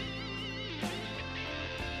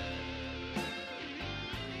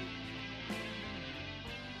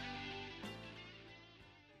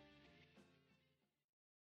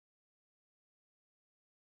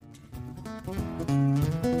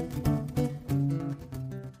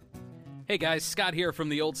 Hey guys, Scott here from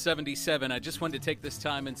the Old 77. I just wanted to take this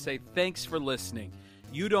time and say thanks for listening.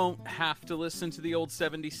 You don't have to listen to the Old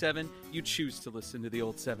 77. You choose to listen to the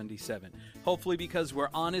Old 77. Hopefully because we're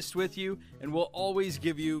honest with you and we'll always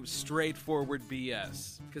give you straightforward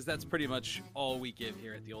BS. Because that's pretty much all we give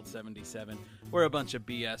here at the Old 77. We're a bunch of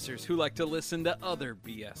BSers who like to listen to other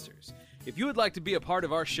BSers. If you would like to be a part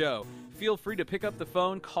of our show, feel free to pick up the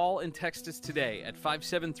phone, call, and text us today at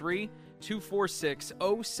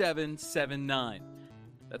 573-246-0779.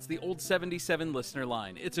 That's the Old 77 listener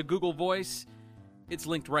line. It's a Google Voice. It's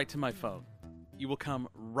linked right to my phone. You will come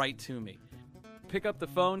right to me. Pick up the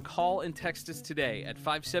phone, call, and text us today at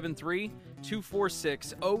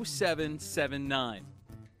 573-246-0779.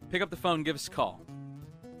 Pick up the phone, give us a call.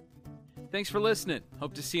 Thanks for listening.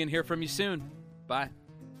 Hope to see and hear from you soon. Bye.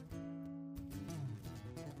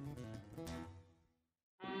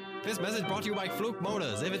 This message brought to you by Fluke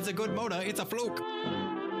Motors. If it's a good motor, it's a Fluke.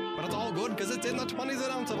 But it's all good because it's in the 20s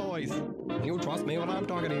an ounce voice. You trust me when I'm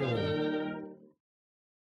talking to you.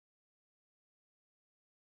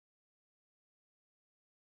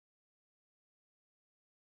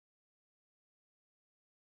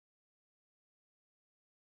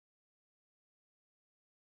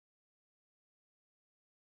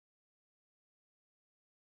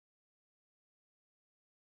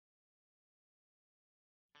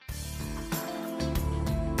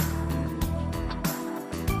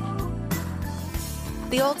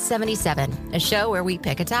 The Old 77, a show where we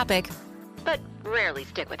pick a topic, but rarely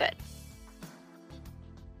stick with it.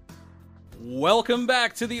 Welcome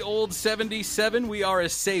back to the Old 77. We are a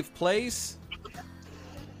safe place.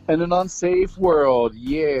 In an unsafe world,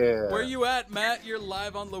 yeah. Where you at, Matt? You're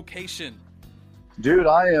live on location. Dude,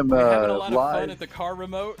 I am You're having a lot live. of fun at the car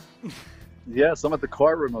remote. Yes, I'm at the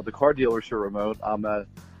car remote, the car dealership remote. I'm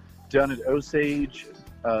down at Osage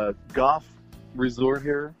Golf Resort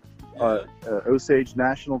here. Osage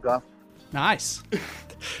National Golf. Nice.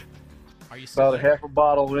 Are you About a half a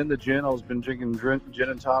bottle in the gin. I've been drinking gin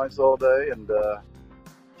and tonics all day, and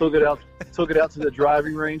took it out to the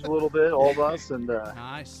driving range a little bit, all of us, and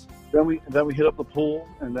nice. Then we hit up the pool,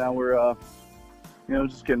 and now we're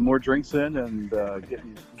just getting more drinks in and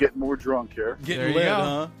getting more drunk here. Getting lit,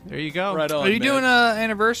 huh? There you go. Right on. Are you man. doing an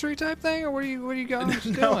anniversary type thing, or what are you guys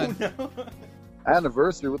doing? No.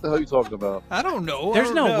 Anniversary? What the hell are you talking about? I don't know. There's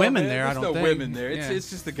no women man. there. I There's don't no think. women there. It's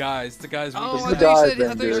just the guys. The guys. Oh, It's I the thought you guys, said- then,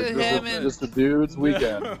 I thought you dude. said Just him the- and- just the dudes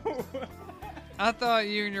weekend. I thought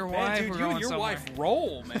you and your wife Man, dude, were you going and your somewhere. wife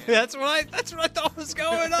roll, man. That's what I thought was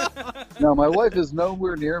going on. No, my wife is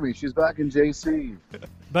nowhere near me. She's back in JC.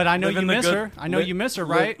 But I know Living you the miss good- her. I know you miss her,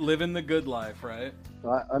 right? Living the good life, right?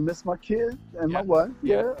 I miss my kid and my Yeah. wife.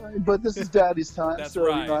 Yeah, but this is Daddy's time, That's so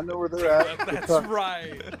right. I know where they're at. That's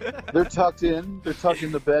right. They're tucked in. They're tucked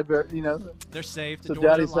in the bed. They're safe. The So doors are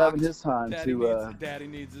Daddy's locked. having his time Daddy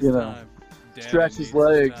needs his you know, time. Daddy stretch needs his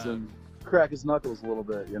legs time. and crack his knuckles a little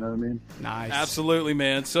bit. You know what I mean? Nice. Absolutely,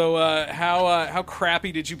 man. So, how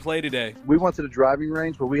crappy did you play today? We went to the driving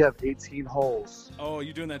range, but we have 18 holes, Oh,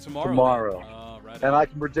 you doing that tomorrow? Tomorrow. then? Oh, right. and I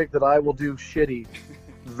can predict that I will do shitty,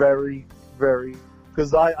 very, very,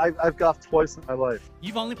 because I've golfed twice in my life.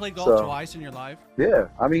 You've only played golf So- twice in your life. Yeah,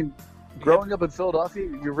 I mean, growing up in Philadelphia,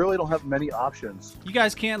 you really don't have many options. You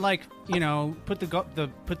guys can't like put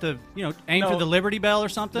the aim for the Liberty Bell or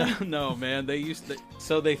something. No, man. They used to.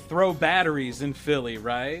 So they throw batteries in Philly,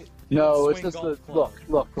 right? No, it's Swing just golf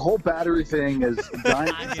look. The whole battery thing is a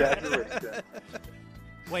giant exaggeration.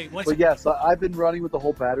 Wait, what's But yes, I've been running with the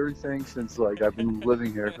whole battery thing since like I've been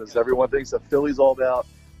living here because everyone thinks that Philly's all about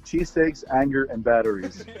cheesesteaks, anger, and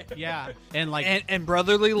batteries. yeah, and like and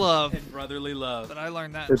brotherly love. And brotherly love. But I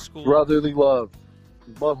learned that in It's school. brotherly love,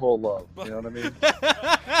 butthole love. You know what I mean?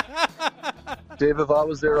 Dave, if I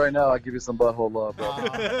was there right now, I'd give you some butthole love, bro. Aw,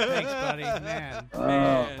 thanks, buddy, man.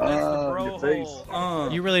 Man, that's the bro your face.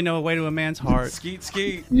 hole. You really know a way to a man's heart. Skeet,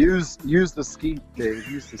 skeet. Use the skeet, Dave.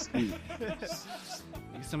 Use the skeet. Use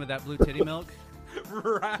some of that blue titty milk.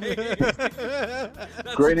 Right.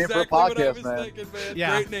 Great name for a exactly what I podcast, was man. thinking, man.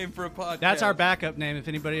 Yeah. Great name for a podcast. That's our backup name if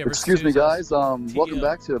anybody ever. Excuse me, sues us. guys. Welcome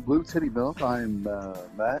back to Blue Titty Milk. I'm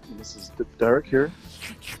Matt, and this is Derek here.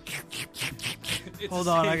 It's Hold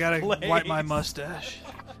on, I safe gotta place. wipe my mustache.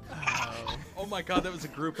 Oh my god, that was a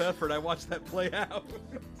group effort. I watched that play out.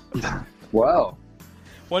 Wow.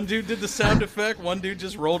 One dude did the sound effect. One dude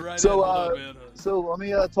just rolled right in. So, Hold on, man. so let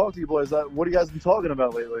me talk to you boys. What have you guys been talking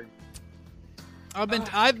about lately?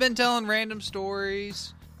 I've been telling random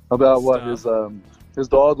stories. About what Stop. his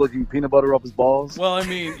dog licking peanut butter up his balls? Well, I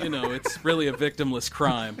mean, it's really a victimless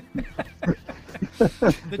crime.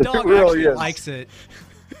 The dog It really actually is. likes it.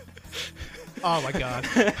 Oh my god.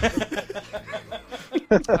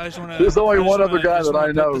 I just wanna, There's only I just one other wanna- guy just that I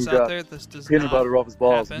wanna know put this who out got there. This does peanut not butter off his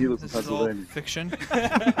balls. happen. He lives in This is all Pennsylvania. fiction.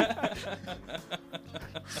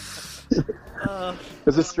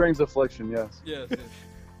 It's a strange affliction, yes. Yes.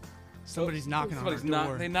 Somebody's knocking on our Somebody's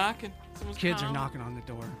door. They knocking. Someone's Kids are calling. knocking on the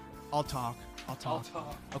door. I'll talk. I'll talk.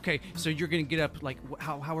 Okay, so you're gonna get up like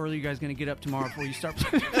how early are you guys gonna get up tomorrow before you start?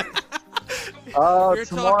 You're talking to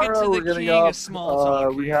Tomorrow the we're getting king of up. small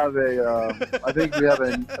talk We here. have I think we have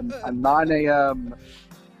a 9 a.m.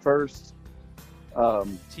 first.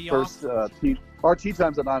 Tee First tea. Our tea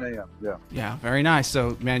time's at 9 a.m. Yeah. Yeah, very nice.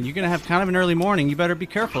 So man, you're gonna have kind of an early morning. You better be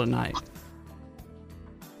careful tonight.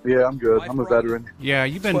 Yeah, I'm good. Life I'm a right. veteran. Yeah,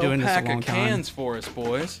 you've been doing this a 12-pack long of time. cans for us,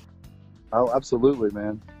 boys. Oh, absolutely,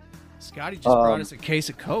 man. Scotty just brought us a case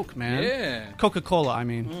of Coke, man. Yeah. Coca-Cola, I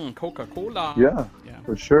mean. Coca-Cola. Yeah, Yeah.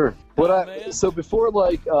 for sure. man. So before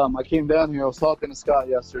I came down here, I was talking to Scott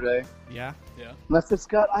yesterday, Yeah. and I said,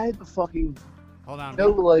 Scott, I had the fucking Hold on.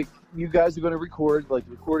 you guys are going to record. Like,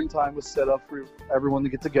 recording time was set up for everyone to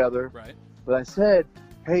get together. Right. But I said,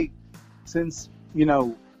 hey, since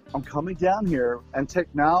I'm coming down here, and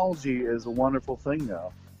technology is a wonderful thing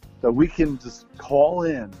now, that we can just call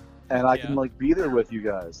in, and I can Yeah. be there with you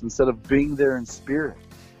guys instead of being there in spirit.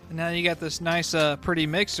 And now you got this nice, pretty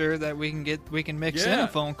mixer that we can mix in Yeah. a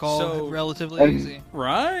phone call So- relatively And- easy.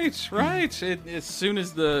 Right. As soon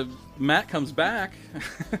as the Matt comes back.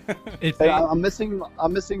 It Hey, I'm missing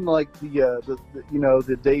like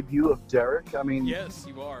the debut of Derek. I mean, Yes,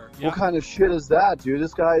 you are. what kind of shit is that, dude?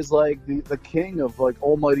 This guy is like the king of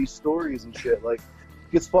almighty stories and shit. Like,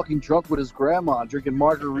 gets fucking drunk with his grandma, drinking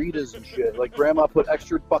margaritas and shit. Like, grandma put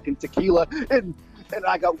extra fucking tequila and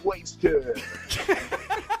I got wasted.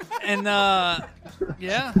 And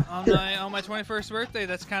yeah, on my 21st birthday,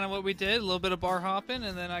 that's kind of what we did. A little bit of bar hopping,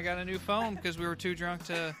 and then I got a new phone because we were too drunk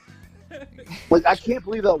to. Like, I can't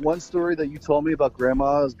believe that one story that you told me about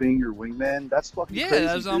grandma as being your wingman. That's fucking Yeah, crazy.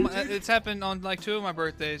 that was on, dude. it's happened on like 2 of my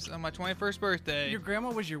birthdays. On my 21st birthday. Your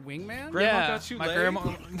grandma was your wingman? Grandma yeah, got you my laid? grandma.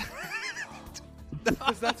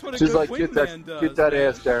 'Cause that's what a She's good like, wingman does. get that man.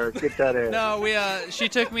 ass, Derek. Get that ass. No, we she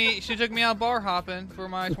took me out bar hopping for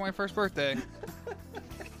my 21st birthday.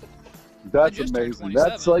 That's I just turned amazing. 27.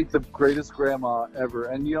 That's like the greatest grandma ever.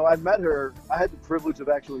 And I met her. I had the privilege of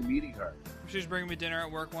actually meeting her. She was bringing me dinner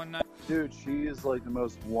at work one night. Dude, she is like the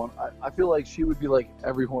most one. I feel like she would be like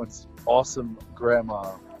everyone's awesome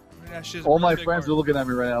grandma. Yeah, she's All really my big friends are heart. looking at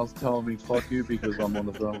me right now telling me "fuck you" because I'm on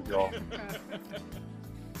the phone with y'all.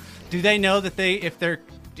 Do they know that if they're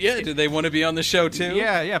Yeah, do they want to be on the show too?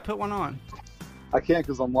 Yeah, put one on. I can't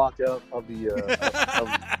because I'm locked out of the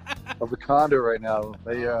of the condo right now.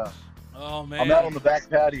 Oh man. I'm out on the back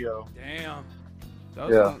patio. Damn.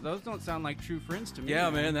 Those don't sound like true friends to me. Yeah,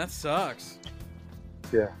 man, that sucks.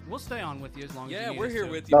 Yeah. We'll stay on with you as long as Yeah, you need we're us here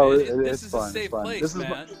to. with you, No, man. it's This is fine, a it's safe fine. place, This is my-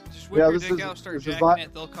 man. Just whip Yeah, your this dick is- out, start this is jacking not-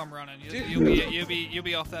 it. They'll come running. Dude. You'll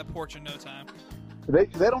be off that porch in no time. They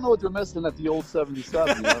don't know what they're missing at the old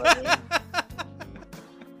 77. You know what I mean?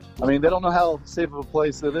 I mean, they don't know how safe of a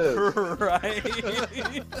place it is. Right.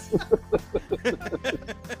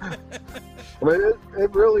 I mean,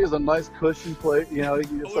 it really is a nice cushion place. It's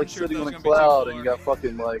like wasn't sure if sitting that on was a gonna be too cloud and you far. got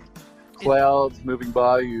fucking like clouds moving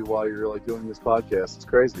by you while you're like doing this podcast. It's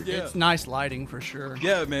crazy. Yeah. It's nice lighting for sure.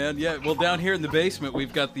 Yeah, man. Yeah. Well, down here in the basement,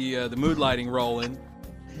 we've got the mood lighting rolling.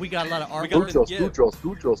 We got a lot of We artwork. got-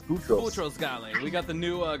 Putros. Scally. We got the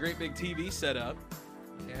new great big TV set up.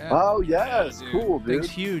 Yeah. Oh yes, Yeah, dude. cool, dude. Thing's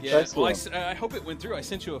huge. Yeah. Well, Excellent. I hope it went through. I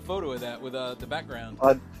sent you a photo of that with the background.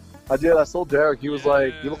 I did. I saw Derek. He was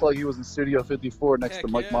like, Yeah. he looked like he was in Studio 54 next Heck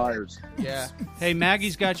to Mike yeah. Myers. Yeah. Hey,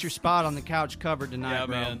 Maggie's got your spot on the couch covered tonight, Yeah,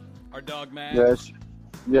 bro. man. Our dog Matt.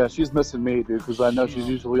 Yeah, she's missing me, dude, because I know she's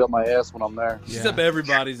usually up my ass when I'm there. She's Yeah. up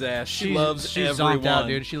everybody's ass. She loves she's everyone. zonked out,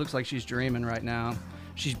 dude. She looks like she's dreaming right now.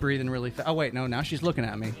 She's breathing really fast. Oh wait, no, now she's looking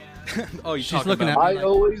at me. Oh, you She's talking looking about? at me. I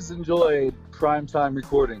always enjoyed primetime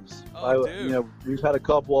recordings. Oh, dude. You know, we've had a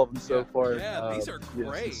couple of them so far. Yeah, these are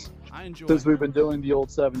great. Since, I enjoy since we've been doing the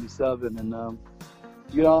old 77, and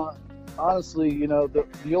you know, honestly, you know,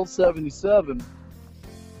 the old 77.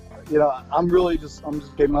 You know, I'm just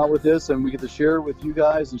came out with this, and we get to share it with you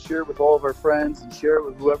guys, and share it with all of our friends, and share it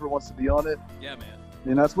with whoever wants to be on it. Yeah, man.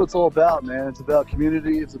 And that's what it's all about, man. It's about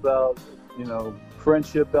community. It's about, you know,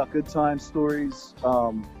 friendship, about good time stories,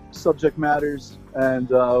 subject matters, and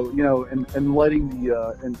you know, and letting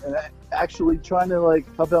the and actually trying to like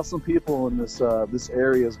help out some people in this this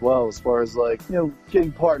area as well, as far as like, you know,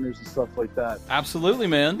 getting partners and stuff like that. Absolutely,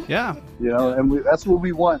 man. Yeah. You know, and that's what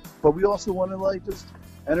we want. But we also want to like just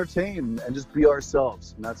entertain and just be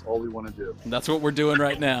ourselves, and that's all we want to do. And that's what we're doing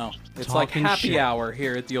right now. It's like Talking happy shit. hour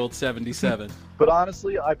here at the old 77. But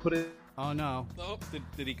honestly, I put it. Oh no. Oh,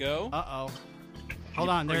 did he go? Uh oh. Hold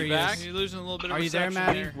on, Are there you he back? is. You're losing a little bit of Are you there, reception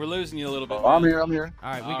Maddie? there. We're losing you a little bit. I'm man. here. I'm here.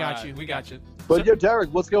 All right, we All got right, you. we We got got you. But yeah,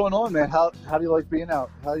 Derek, what's going on, man? How do you like being out?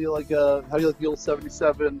 How do you like the old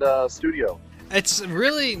 77 studio? It's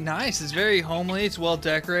really nice. It's very homely. It's well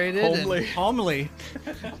decorated. and Homely.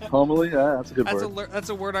 Homely? Yeah, that's a good word. That's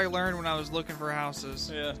a word I learned when I was looking for houses.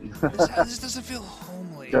 Yeah. This doesn't feel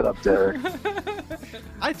homely. Shut up, Derek.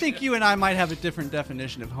 I think you and I might have a different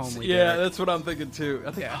definition of homely. Yeah, Derek. that's what I'm thinking too.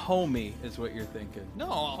 I think Yeah. homey is what you're thinking. No,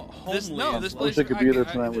 Homely this is- place. I wish I could be there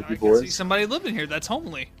tonight with you can see boys. somebody living here. That's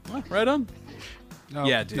homely. Well, right on. No,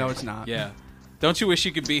 Yeah, dude. No, it's not. Yeah. Don't you wish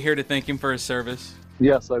you could be here to thank him for his service?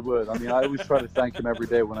 Yes, I would. I mean, I always try to thank him every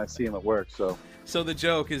day when I see him at work. So So the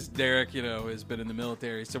joke is Derek, you know, has been in the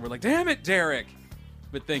military, so we're like, damn it, Derek.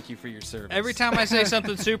 But thank you for your service. Every time I say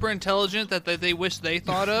something super intelligent that they wish they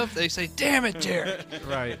thought of, they say, "Damn it, Derek!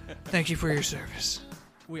 Right. Thank you for your service."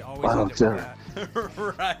 We always Wow, end it with Derek.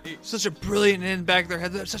 that. right. Such a brilliant in back of their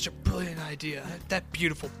head. That's such a brilliant idea. That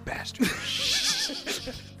beautiful bastard.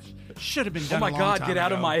 Should have been Oh done. my a long God, time get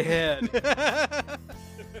out of ago. my head.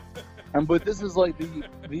 but this is like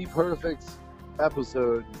the perfect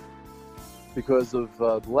episode because of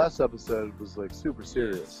the last episode was like super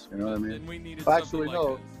serious. You know what I mean? And we needed Actually, something no.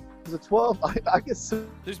 like this. The 12, I guess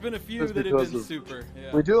There's been a few Just that have because been of- super.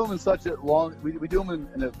 Yeah. we do them in such a long. We do them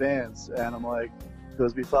in advance, and I'm like,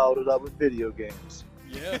 because we followed it up with video games.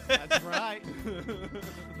 Yeah. That's right.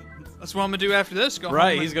 That's what I'm gonna do after this. Go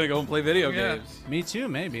Right, home he's going to go and play video Yeah. games. Me too,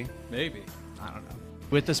 maybe. Maybe. I don't know.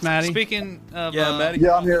 With us, Maddie? Speaking of, Yeah, Maddie.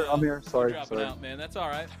 Yeah, I'm dropping here. out. I'm here. Sorry, You're dropping sorry. out, man. That's all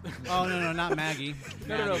right. Oh, no, not Maggie.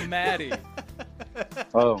 no, Maddie.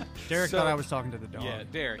 Oh, Derek So- thought I was talking to the dog. Yeah,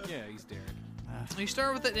 Derek. Yeah, he's Derek. you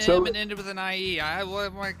start with an M So- and end with an IE.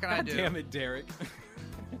 What can I God do? damn it, Derek.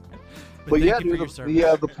 but thank yeah, you for your dude,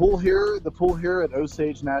 service. the pool here at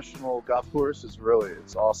Osage National Golf Course is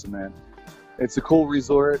it's awesome, man. It's a cool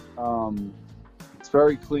resort. It's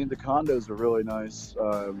very clean. The condos are really nice.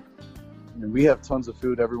 And we have tons of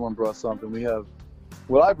food. Everyone brought something.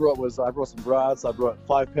 What I brought some brats. I brought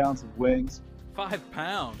 5 pounds of wings. 5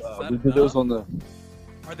 pounds. Is that We did those enough? on the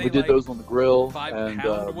Are they we did like those on the grill.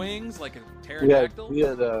 5-pound wings, like a We had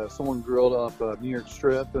pterodactyl? someone grilled up New York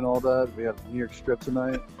strip and all that. We had New York strip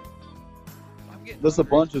tonight. I'm getting There's a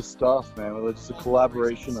hungry. bunch of stuff, man. It's a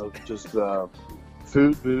collaboration of just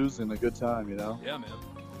food, booze, and a good time, you know? Yeah, man.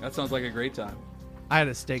 That sounds like a great time. I had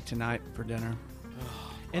a steak tonight for dinner.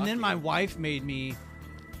 And then my wife made me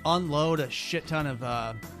unload a shit ton of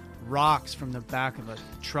rocks from the back of a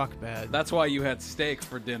truck bed. That's why you had steak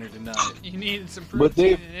for dinner tonight. You needed some But protein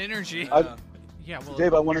Dave- and energy. Yeah, well,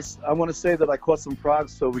 Dave, I want to say that I caught some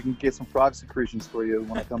frogs so we can get some frog secretions for you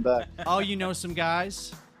when I come back. oh, you know some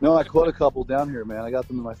guys? No, I caught a couple down here, man. I got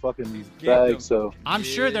them in my fucking getting bag, them. so I'm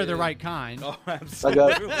sure they're the Yeah. right kind. Oh, I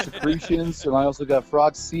absolutely. got secretions, and I also got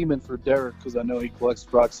frog semen for Derek because I know he collects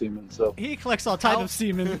frog semen. So He collects all type of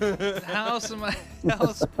semen. How else am I? How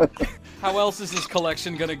else? How else is this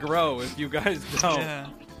collection going to grow if you guys don't? Yeah.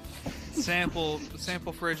 sample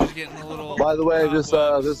fridge is getting a little. By the way,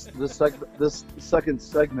 cobwebs. this second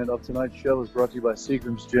segment of tonight's show is brought to you by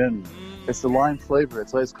Seagram's Gin. It's the lime flavor.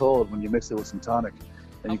 It's ice cold when you mix it with some tonic,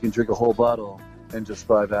 and you can drink a whole bottle in just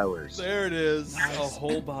 5 hours. There it is. Nice. A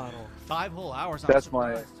whole bottle. 5 whole hours. That's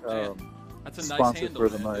my That's a nice sponsor handle, for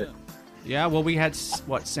the man. night. Yeah, well, we had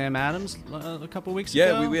Sam Adams a couple weeks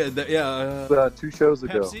Yeah, ago. we had 2 shows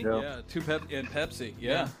ago. Pepsi? Yeah. two and Pepsi.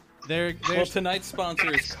 Yeah. Well, Well, tonight's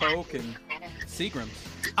sponsor is Coke and Seagram's.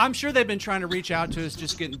 I'm sure they've been trying to reach out to us,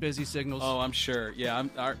 just getting busy signals. Oh, I'm sure. Yeah,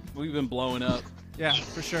 we've been blowing up. Yeah,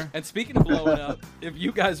 for sure. And speaking of blowing up, if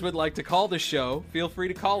you guys would like to call the show, feel free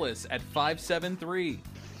to call us at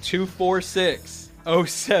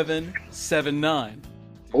 573-246-0779.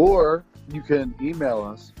 Or you can email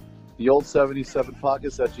us,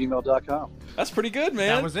 theold77podcast@gmail.com. That's pretty good,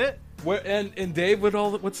 man. That was it. And Dave,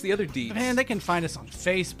 what's the other deeds? Man, they can find us on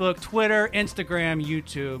Facebook, Twitter, Instagram,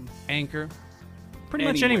 YouTube, Anchor. Pretty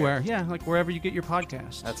much anywhere. Yeah, like wherever you get your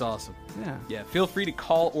podcast. That's awesome. Yeah. Yeah, feel free to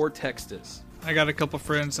call or text us. I got a couple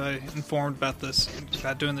friends I informed about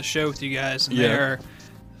doing the show with you guys, and Yeah. they're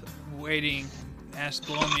waiting,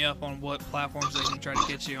 blowing me up on what platforms they can try to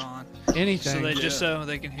get you on. Anything. So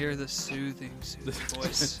they can hear the soothing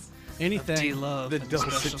voice. Anything. D-Love. The and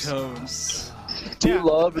dulcet special tones. sauce.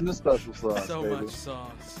 Love and the special sauce, So baby. much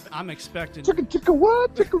sauce. I'm expecting. Chicka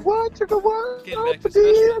what? Getting back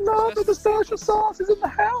to Love and the special sauce is in the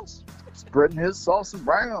house. Spreading his sauce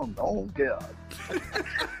around. Oh, God.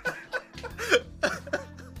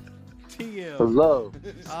 TM. The love.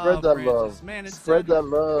 Spread that Francis. love. Man, it's Spread sad. that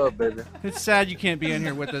love, baby. It's sad you can't be in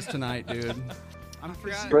here with us tonight, dude.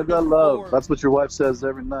 Spread that love. That's what your wife says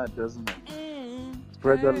every night, doesn't it?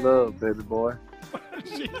 Spread that love, baby boy.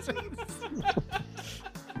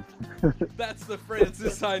 That's the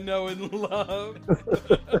Francis I know and love.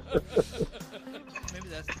 Maybe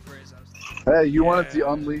that's the phrase I was thinking. Hey, you wanted the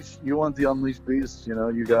unleash. You want the unleashed beast. You know,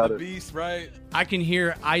 you got The it. beast, right? I can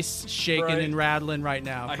hear ice shaking Right. and rattling right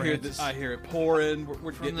now, I hear Francis. I hear it pouring.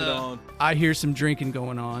 We're getting it the- on. I hear some drinking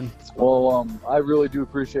going on. Well, I really do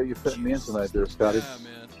appreciate you fitting me in tonight, there, Scotty. Yeah,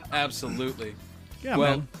 man. Absolutely. Yeah,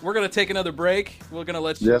 well, man. we're going to take another break. We're going to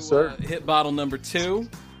let you Yes, sir. hit bottle number 2.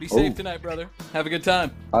 Be safe Oh. tonight, brother. Have a good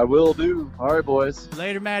time. I will do. All right, boys.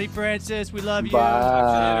 Later, Maddie Francis. We love you.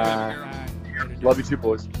 Bye. Later, dude. Love you too,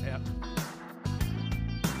 boys. Yeah.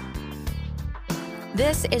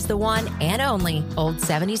 This is the one and only Old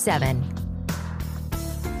 77.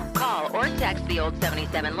 Call or text the Old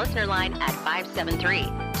 77 listener line at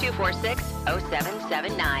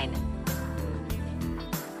 573-246-0779.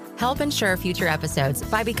 Help ensure future episodes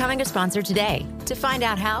by becoming a sponsor today. To find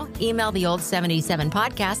out how, email the Old 77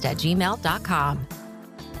 podcast at gmail.com.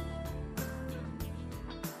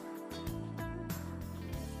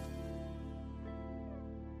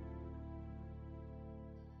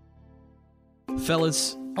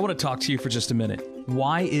 Fellas, I want to talk to you for just a minute.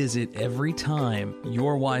 Why is it every time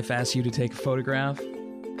your wife asks you to take a photograph,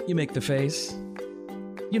 you make the face?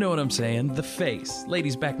 You know what I'm saying, the face.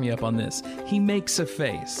 Ladies, back me up on this. He makes a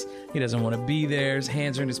face. He doesn't want to be there, his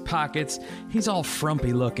hands are in his pockets, he's all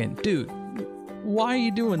frumpy looking. Dude, why are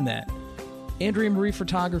you doing that? Andrea Marie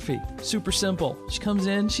Photography, super simple. She comes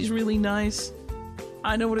in, she's really nice.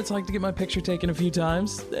 I know what it's like to get my picture taken a few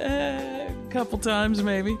times. A couple times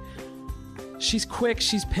maybe. She's quick,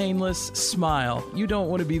 she's painless, smile. You don't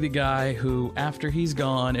want to be the guy who, after he's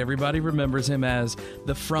gone, everybody remembers him as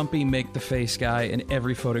the frumpy make-the-face guy in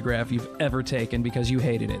every photograph you've ever taken because you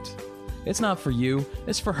hated it. It's not for you,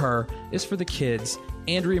 it's for her, it's for the kids.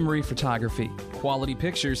 Andrea Marie Photography. Quality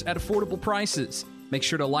pictures at affordable prices. Make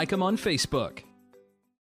sure to like them on Facebook.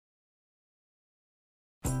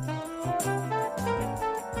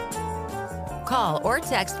 Call or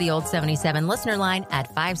text the Old 77 listener line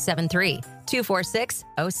at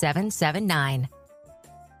 573-246-0779.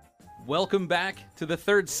 Welcome back to the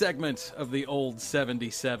third segment of the Old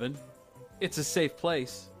 77. It's a safe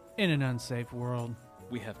place. In an unsafe world.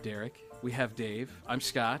 We have Derek. We have Dave. I'm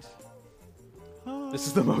Scott. This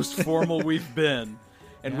is the most formal we've been.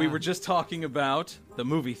 And we Yeah. were just talking about the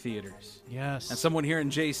movie theaters. Yes. And someone here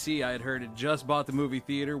in JC, I had heard, had just bought the movie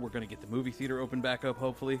theater. We're going to get the movie theater open back up,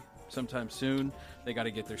 hopefully, sometime soon. They got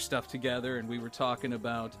to get their stuff together. And we were talking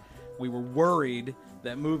about, we were worried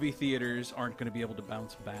that movie theaters aren't going to be able to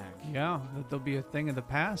bounce back. Yeah, that they'll be a thing of the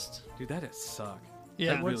past. Dude, that'd suck.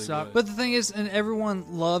 Yeah, That would really suck. would. But the thing is, and everyone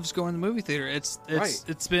loves going to the movie theater. It's Right.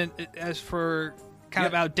 been as for kind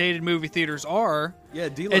of Yeah. outdated movie theaters are. Yeah,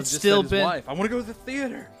 D-Love It's just still said his been- wife, I want to go to the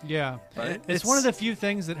theater. Yeah. Right? It's one of the few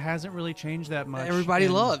things that hasn't really changed that much. Everybody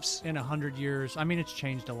in- loves. In 100 years. I mean, it's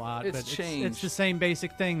changed a lot. It's but changed. It's the same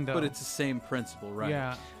basic thing, though. But it's the same principle, right?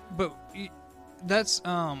 Yeah. But that's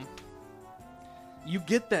You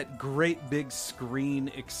get that great big screen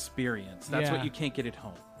experience. That's Yeah. what you can't get at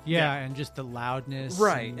home. Yeah, and just the loudness.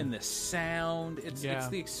 Right, and the sound. It's Yeah.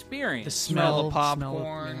 the experience. the smell of smell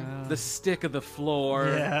popcorn. yeah. The stick of the floor.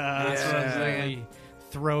 that's what I'm Yeah, saying. you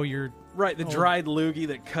throw your... Right, the dried loogie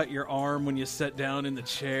that cut your arm when you sat down in the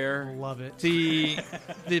chair. Love it.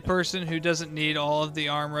 The person who doesn't need all of the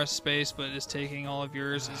armrest space but is taking all of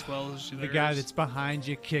yours as well as The theirs. guy that's behind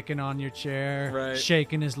you kicking on your chair, Right.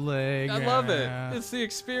 shaking his leg. I love Yeah. it. It's the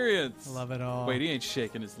experience. I love it all. Wait, he ain't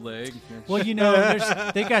shaking his leg. Well,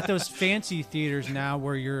 they got those fancy theaters now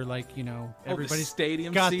where you're like, everybody's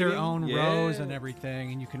stadium got their seating? own Yeah. rows and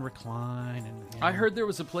everything, and you can recline. And I heard there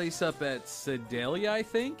was a place up at Sedalia, I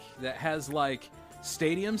think, that has like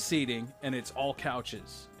stadium seating and it's all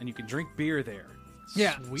couches and you can drink beer there.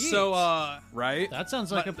 Yeah. Sweet. So Right? that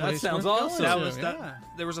sounds like a That place. sounds worth awesome. going that to, was yeah. that.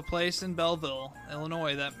 There was a place in Belleville,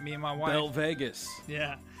 Illinois, that me and my wife. Bell Vegas.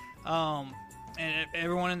 Yeah. And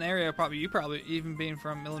everyone in the area, you probably even being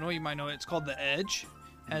from Illinois, you might know it. It's called The Edge.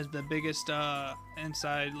 Has the biggest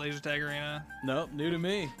inside laser tag arena. Nope, new to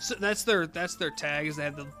me. So that's their tag. Is they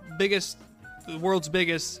have the world's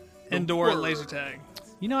biggest indoor world. laser tag.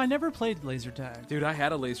 I never played laser tag. Dude, I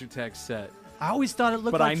had a laser tag set, I always thought it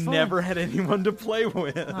looked but like I fun. never had anyone to play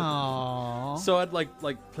with. Aww. So I'd like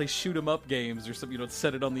play shoot 'em up games or something,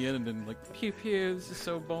 set it on the end and like pew pew, this is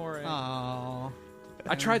so boring. Aww.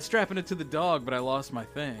 I tried strapping it to the dog, but I lost my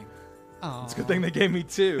thing. Aww. It's a good thing they gave me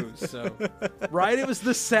two. So, right, it was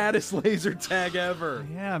the saddest laser tag ever.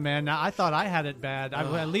 Yeah, man. Now, I thought I had it bad.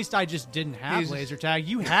 At least I just didn't have He's- laser tag.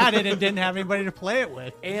 You had it and didn't have anybody to play it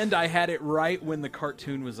with. And I had it right when the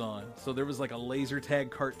cartoon was on. So there was like a laser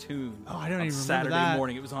tag cartoon. Oh, I don't on even remember Saturday that.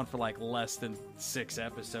 morning. It was on for like less than 6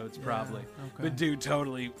 episodes, probably. okay. But dude,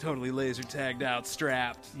 totally laser tagged out,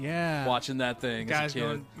 strapped, Yeah. watching that thing Guys as a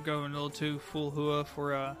kid. going a little too full hua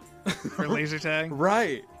for laser tag.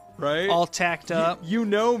 Right. All tacked up. You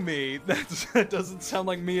know me. That doesn't sound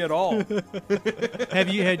like me at all.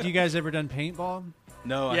 Had you guys ever done paintball?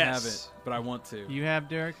 No, I Yes. haven't, but I want to. You have,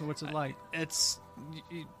 Derek? What's it like? It's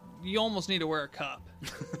you almost need to wear a cup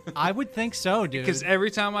I would think so, dude. because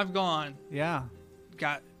every time I've gone, Yeah.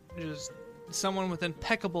 got just someone with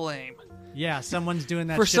impeccable aim. Yeah, someone's doing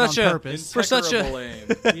that For shit such on a- purpose. For such a- Impeccable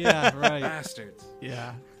aim. Yeah, right. Bastards.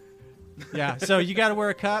 Yeah. Yeah, so you got to wear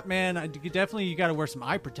a cup, man. You got to wear some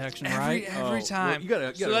eye protection, right? Every Oh, time. well, you got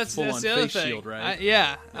a that's full-on the other face thing. shield, right?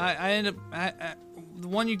 I end up the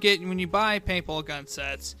one you get when you buy paintball gun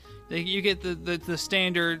sets. You get the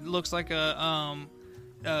standard, looks like a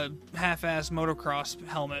half-ass motocross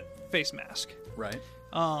helmet face mask. Right.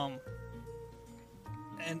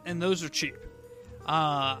 And those are cheap.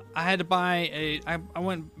 I had to buy I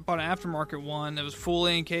went and bought an aftermarket one that was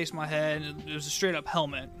fully encased my head. And it was a straight up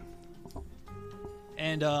helmet.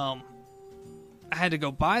 And I had to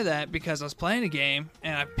go buy that because I was playing a game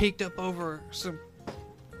and I peeked up over some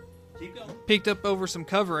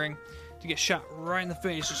covering to get shot right in the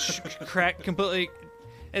face, just cracked completely.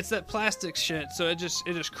 It's that plastic shit, so it just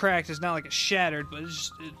cracked. It's not like it shattered, but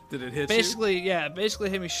Did it hit basically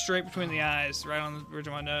hit me straight between the eyes, right on the bridge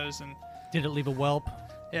of my nose, and Did it leave a whelp?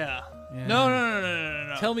 yeah. Yeah.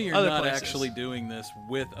 No. Tell me you're Other not places. actually doing this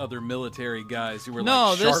with other military guys who were No,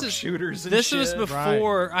 like this is- sharpshooters and This shit. was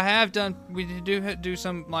before I have done. We do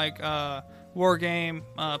some like war game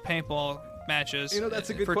paintball matches. That's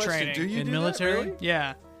a good for question. training. Do you In do military? That, really?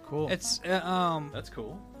 Yeah, Cool. it's That's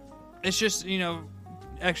cool. it's just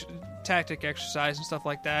tactic exercise and stuff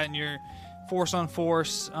like that, and you're force on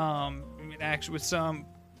force, actually with some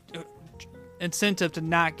incentive to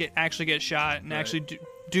not actually get shot and Right. actually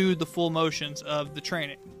do the full motions of the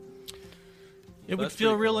training. It would That's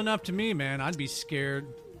feel pretty real enough to me, man. I'd be scared.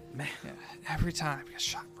 Every time you get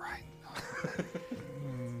shot right.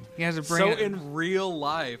 You guys are So bringing. in real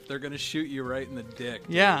life, they're gonna shoot you right in the dick.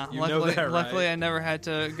 dude. Yeah, you luckily, know that, right? luckily I never had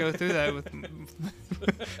to go through that with.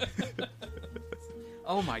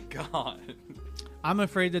 Oh my god. I'm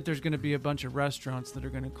afraid that there's going to be a bunch of restaurants that are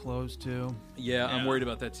going to close too. Yeah, I'm Yeah. worried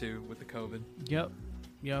about that too with the COVID. Yep.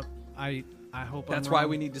 I hope That's I'm why wrong.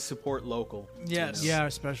 we need to support local. Yes. Yeah,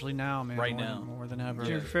 especially now, man. Right more, now. more than ever.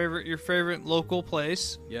 Yeah. Your favorite local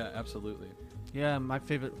place. Yeah, absolutely. Yeah, my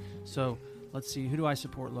favorite. So let's see. Who do I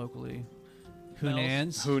support locally?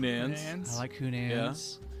 Hunan's. Hunan's. I like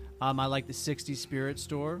Hunan's. I like the 60 Spirit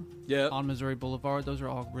store Yeah. on Missouri Boulevard. Those are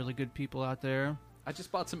all really good people out there. I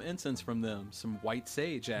just bought some incense from them. Some white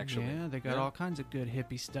sage, actually. Yeah, they got all kinds of good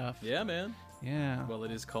hippie stuff. Yeah, man. Yeah. Well,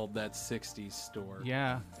 it is called that 60s store.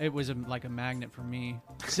 Yeah, it was like a magnet for me.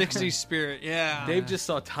 60s spirit, yeah. Dave just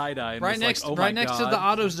saw tie-dye and right was next, like, oh right my next God. to the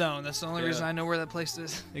AutoZone. That's the only Yeah. reason I know where that place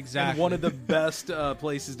is. Exactly. And one of the best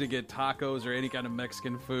places to get tacos or any kind of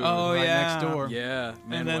Mexican food. Oh, right yeah. next door. Yeah,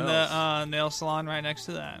 And then the nail salon right next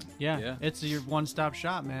to that. Yeah, Yeah. it's your one-stop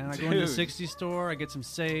shop, man. I go into the Dude. 60 store, I get some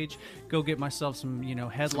sage, go get myself some,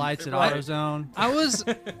 headlights at Right. AutoZone. I was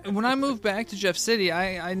when I moved back to Jeff City,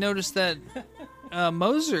 I noticed that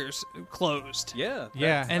Moser's closed. Yeah.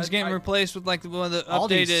 Yeah. And it's getting replaced with like one of the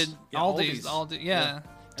Aldi's. updated Yeah, Aldi's. Aldi's. Yeah.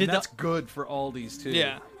 And that's good for Aldi's, too.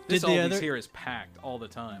 Yeah. This Did the Aldi's other- here is packed all the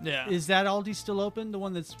time. Yeah. Is that Aldi still open? The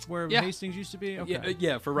one that's where Yeah. Hastings used to be? Okay.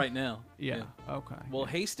 Yeah, for right now. Yeah. Okay. Well,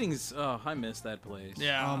 Hastings, I miss that place.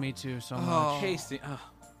 Yeah. Oh, me too. So Oh. much. Hastings.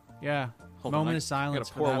 Yeah. Hold on, Moment I of silence.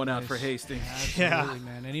 gotta pour for that one out for place. Hastings. Absolutely,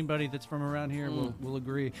 man. Anybody that's from around here will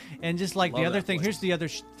agree. And just like the Love other that thing, place. here's the other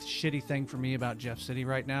shitty thing for me about Jeff City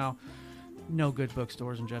right now. No good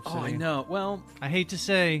bookstores in Jeff City. Oh, I know. Well, I hate to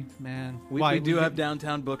say, man. we do have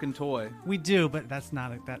downtown Book and Toy. We do, but that's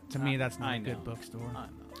not that to me. That's not I a good know. bookstore.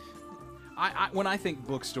 I when I think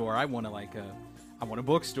bookstore, I want I want a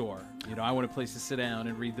bookstore. I want a place to sit down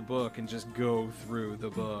and read the book and just go through the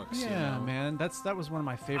books. Yeah, man. That was one of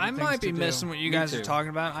my favorite. I things might be to do. missing what you Me guys too. are talking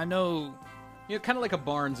about. I know. Kind of like a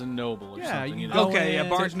Barnes and Noble or Yeah, something. you know? go Okay, yeah, in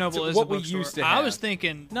Barnes to- Noble to is what a we bookstore. used to I have. was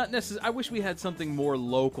thinking. Not necessarily. I wish we had something more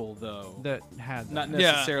local, though. That had that. Not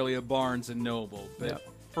Yeah. necessarily a Barnes and Noble, but Yeah.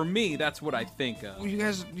 for me, that's what I think of. You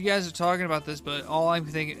guys are talking about this, but all I'm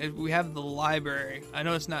thinking is we have the library. I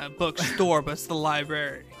know it's not a bookstore, but it's the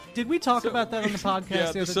library. Did we talk about that on the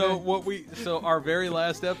podcast the other day? So our very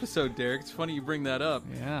last episode, Derek. It's funny you bring that up.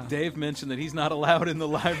 Yeah. Dave mentioned that he's not allowed in the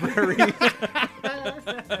library.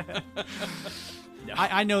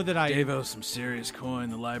 I know that Dave owes some serious coin.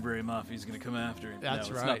 The library mafia's going to come after him. That's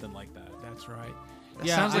no, it's right. nothing like that. That's right. That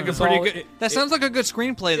Yeah, sounds I like a was pretty all- good. That sounds like a good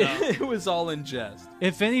screenplay, though. It was all in jest.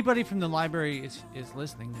 If anybody from the library is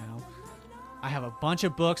listening now, I have a bunch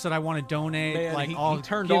of books that I want to donate. Man, like he I'll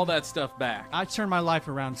turned give- all that stuff back. I turned my life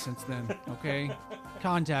around since then. Okay,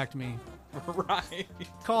 contact me. Right.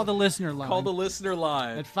 Call the listener line. Call the listener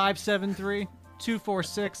line. at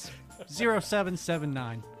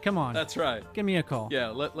 573-246-0779. Come on. That's right. Give me a call. Yeah,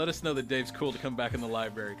 let us know that Dave's cool to come back in the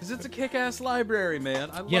librry. Because it's a kick-ass library, man.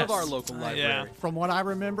 I Yes. love our local library. yeah. From what I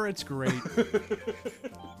remember, it's great.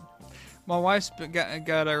 My wife's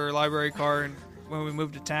got her library card when we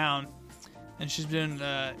moved to town, and she's doing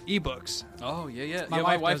ebooks. Oh, yeah, yeah. My yeah,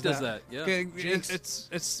 my wife wife does does that. Yeah. Okay, Jinx.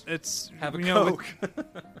 It's Have a you know, Coke.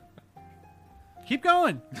 Keep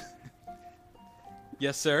going.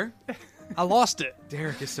 Yes, sir. I lost it.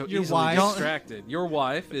 Derek is so Your easily wife- distracted. Your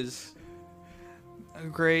wife is... A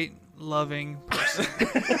great, loving person.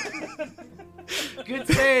 Good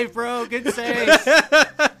save, bro. Good save.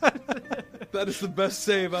 That is the best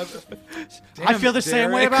save I've... I feel the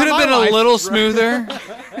same way It about could have my been a life. little smoother.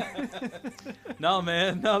 No,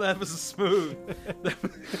 man. No, that was smooth.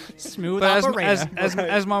 Smooth But operator.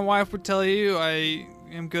 as my wife would tell you, I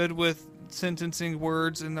am good with sentencing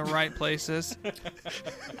words in the right places.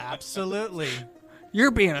 Absolutely.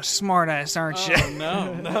 You're being a smartass, aren't you?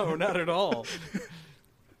 Oh, no, not at all.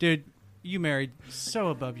 Dude, you married so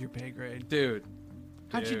above your pay grade. Dude.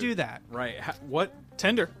 How'd you do that? Right. What?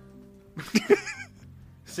 Tinder.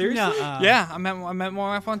 Seriously? Nuh-uh. Yeah, I met my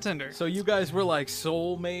wife on Tinder. So you guys were like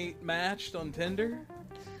soulmate matched on Tinder?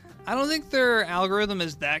 I don't think their algorithm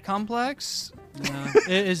is that complex. No.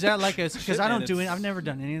 Is that like a? Because I man, don't do it. it's- I've never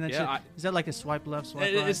done any of that Yeah, shit. Is that like a swipe left, swipe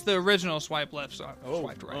right? It's the original swipe left, swipe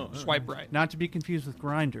right, oh. swipe right. Not to be confused with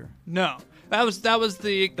Grinder. No, that was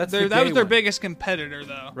the That's their, the that gay was their one. biggest competitor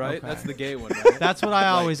though. Right? Okay. That's the gay one, right? That's what I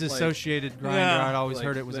always like- associated Grinder. Yeah. I'd always Like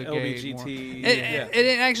heard it was the a gay. LBGT. more- It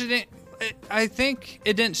didn't actually. I think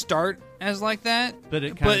it didn't start as like that, But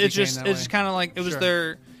it kinda it's became just that it's way. just kind of like it was Sure.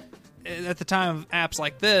 their. At the time of apps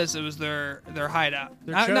like this, it was their hideout.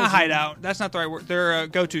 Their Not chosen- hideout. That's not the right word. Their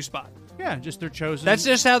go-to spot. Yeah, just their chosen. That's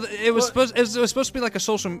just how it was supposed. It was supposed to be like a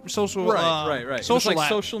social. Right. Social It's like app.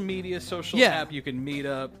 social media, social Yeah. app. You can meet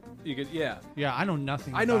up. You could, yeah. Yeah, I know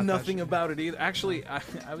nothing. I know about that nothing shit. about it either. Actually,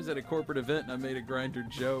 I was at a corporate event and I made a Grinder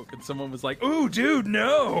joke, and someone was like, "Ooh, dude,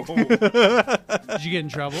 no." Did you get in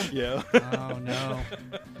trouble? yeah. Oh no.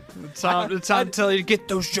 It's time to tell you to get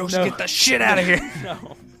those jokes. Get the shit out of here.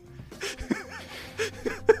 No.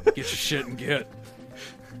 Get your shit and get.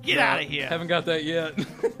 Get out of here. Haven't got that yet.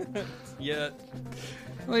 Yet.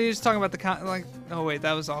 Well, you're just talking about the like. Oh wait,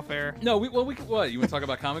 that was off air. No, we could, what? You want to talk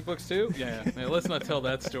about comic books too? Yeah. Yeah, let's not tell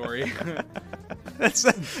that story.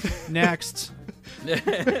 Next.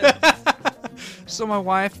 So my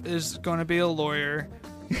wife is going to be a lawyer.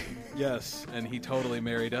 Yes, and he totally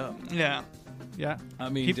married up. Yeah. Yeah. I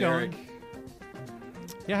mean, Keep Derek. going.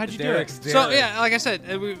 Yeah, how'd you Derek's do it? So yeah, like I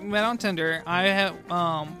said, we met on Tinder. I have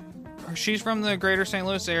she's from the greater St.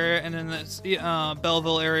 Louis area, and then the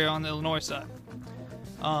Belleville area on the Illinois side.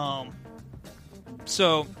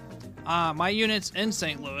 So my unit's in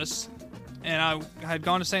St. Louis, and I had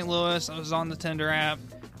gone to St. Louis. I was on the Tinder app,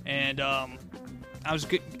 and I was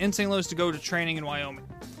in St. Louis to go to training in Wyoming.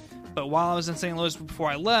 But while I was in St. Louis before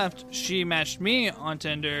I left, she matched me on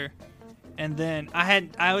Tinder. And then I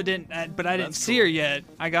didn't see her yet.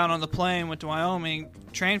 I got on the plane, went to Wyoming,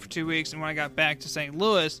 trained for 2 weeks, and when I got back to St.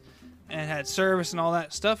 Louis and had service and all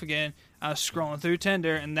that stuff again, I was scrolling through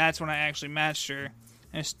Tinder, and that's when I actually matched her.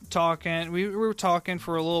 And talking, we were talking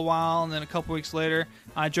for a little while, and then a couple weeks later,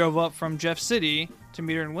 I drove up from Jeff City to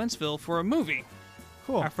meet her in Wentzville for a movie.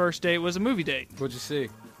 Cool. Our first date was a movie date. What'd you see?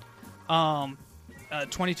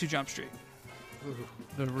 22 Jump Street.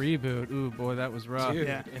 The reboot. Ooh, boy, that was rough. Dude,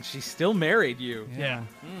 Yeah. and she still married you. Yeah.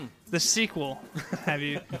 The sequel. Have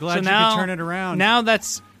you? Glad you could turn it around. Now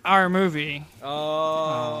that's our movie.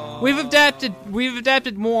 Oh. We've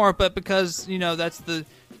adapted more, but because that's the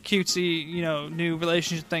cutesy new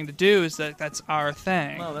relationship thing to do, is that's our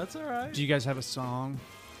thing. No, that's all right. Do you guys have a song?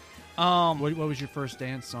 What was your first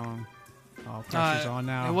dance song? Oh, pressure's on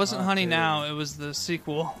now. It wasn't Oh, Honey dude. Now. It was the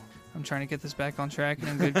sequel. I'm trying to get this back on track and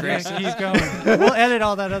in good graces. Keep going. We'll edit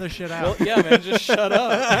all that other shit out. Well, yeah, man, just shut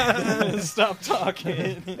up and stop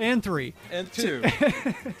talking. And 3. And 2.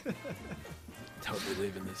 Totally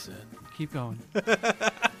leaving this in. Keep going.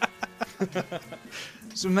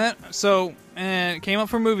 And came up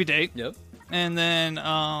for a movie date. Yep. And then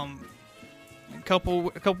a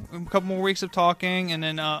couple more weeks of talking, and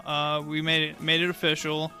then we made it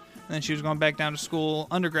official. And then she was going back down to school,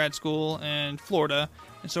 undergrad school in Florida.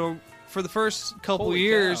 And so for the first couple Holy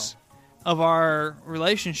years of our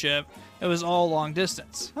relationship, it was all long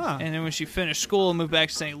distance. Huh. And then when she finished school and moved back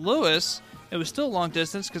to St. Louis, it was still long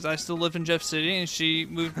distance because I still lived in Jeff City, and she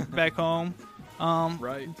moved back home.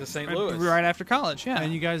 Right, to St. Louis. Right after college, yeah.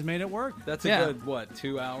 And you guys made it work. That's a Yeah. good,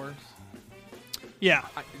 2 hours? Yeah.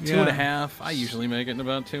 2.5. I usually make it in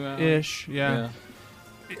about 2 hours. Ish, yeah.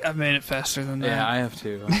 I've made it faster than that. Yeah, I have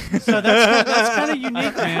too. So that's kind of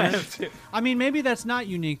unique, I man. have too. I mean, maybe that's not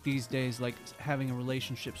unique these days, like having a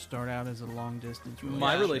relationship start out as a long-distance relationship.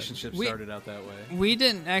 My relationship We- started out that way. We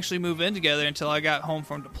didn't actually move in together until I got home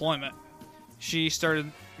from deployment. She started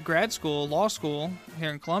grad school, law school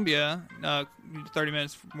here in Columbia, 30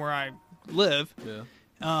 minutes from where I live.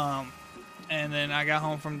 Yeah. And then I got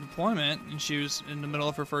home from deployment, and she was in the middle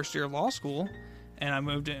of her first year of law school. And I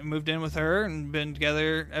moved in with her and been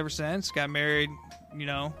together ever since. Got married,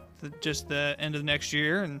 just the end of the next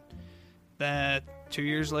year, and that 2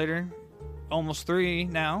 years later, almost 3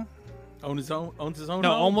 now. Owns his own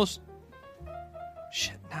No, home? almost.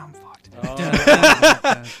 Shit, now I'm fucked.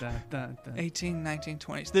 Oh. 18, 19,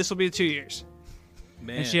 20. This will be 2 years.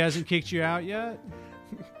 Man. And she hasn't kicked you out yet?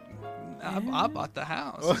 I bought the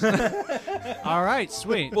house. All right,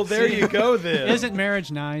 sweet. Well, there you go then. Isn't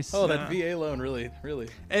marriage nice? Oh, that VA loan really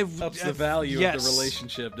ups the value of the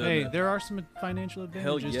relationship, doesn't Hey, it? there are some financial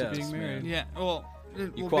advantages yes, to being married. man. Yeah, well, You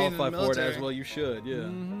being in qualify the for it as military well. You should, yeah.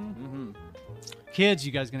 Mm-hmm. Kids,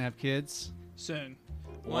 you guys gonna have kids? soon.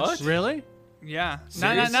 What? Really? Yeah,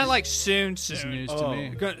 Seriously? not like soon. This is news to Oh.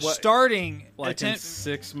 me. What? Starting Like in attempt.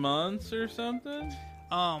 6 months or something?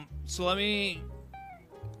 So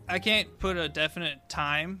I can't put a definite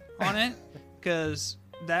time on it because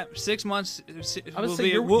that 6 months I would will say be.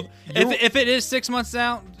 you're- If it is 6 months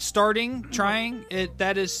out, trying it,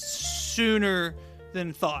 that is sooner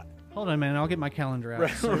than thought. Hold on, man. I'll get my calendar out.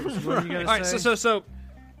 Right, So, what do you All gotta right, say? so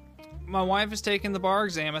my wife is taking the bar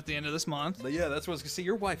exam at the end of this month. But yeah, that's what I was going to say.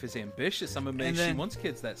 Your wife is ambitious. I'm amazed And she then- wants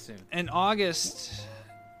kids that soon. In August,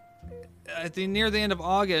 near the end of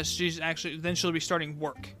August, she'll be starting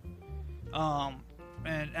work,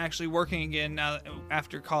 and actually working again now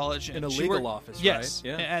after college. In And a she legal office, right? yes,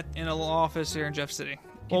 Yeah. in a law office here in Jeff City.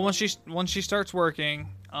 Well, once she starts working,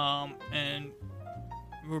 and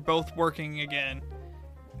we're both working again,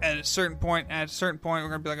 at a certain point, we're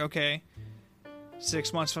gonna be like, okay,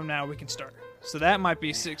 6 months from now we can start. So that might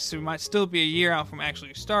be 6. So we might still be a year out from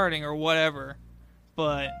actually starting or whatever,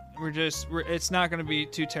 but it's not going to be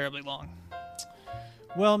too terribly long.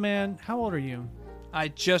 Well, man, how old are you? I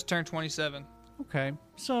just turned 27. Okay,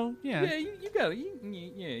 so yeah. Yeah, you got it.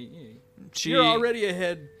 Yeah. She, You're already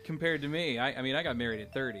ahead compared to me. I mean, I got married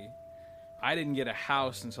at 30. I didn't get a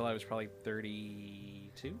house until I was probably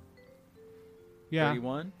 32, Yeah.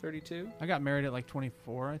 31, 32. I got married at like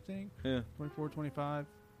 24, I think. Yeah. 24, 25.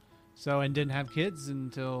 So, and didn't have kids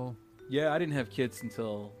until. Yeah, I didn't have kids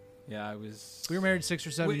until Yeah, I was. We were married 6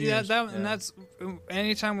 or 7 years. Yeah, and that's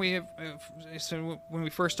anytime we have. So when we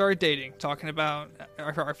first started dating, talking about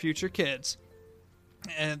our future kids,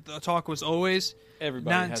 and the talk was always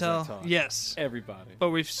Everybody not has until that talk. yes, Everybody. but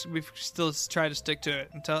we've still tried to stick to it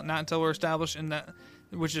not until we're established in that,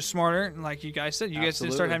 which is smarter. And like you guys said, you guys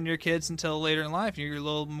didn't start Absolutely. having your kids until later in life. You're a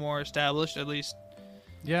little more established, at least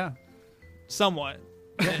Yeah. somewhat,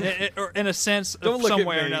 or in a sense, Don't of look some at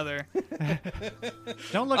way or me. another.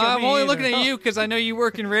 Don't look at I'm me only either. looking at you because I know you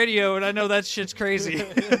work in radio, and I know that shit's crazy.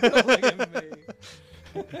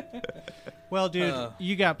 Well, dude,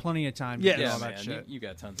 you got plenty of time to Yes. do Yeah, all that man, shit. you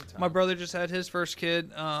got tons of time. My brother just had his first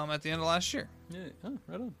kid at the end of last year. Yeah, oh,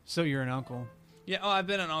 right on. So you're an uncle. Yeah, I've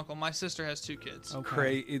been an uncle. My sister has 2 kids.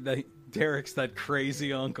 Okay. Derek's that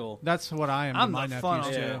crazy uncle. That's what I am to I'm my the fun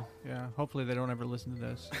nephews, uncle. too. Yeah. Hopefully they don't ever listen to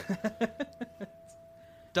this.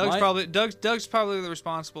 Doug's My- probably the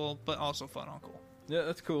responsible, but also fun uncle. Yeah,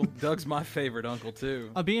 that's cool. Doug's my favorite uncle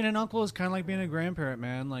too. Being an uncle is kind of like being a grandparent,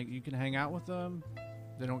 man. Like, you can hang out with them.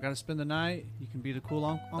 They don't got to spend the night. You can be the cool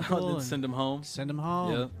uncle Then and send him home. send them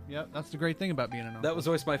home. Yep. Yep. That's the great thing about being an uncle. That was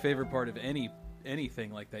always my favorite part of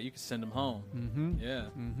anything like that. You could send them home. Mm-hmm. Yeah.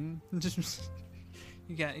 Mm-hmm. Just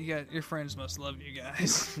you got your friends must love you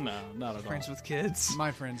guys. No, not at Friends with kids.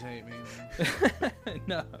 My friends hate me. Man. all.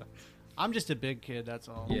 No. I'm just a big kid. That's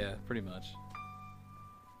all. Yeah, pretty much.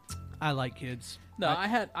 I like kids. No, I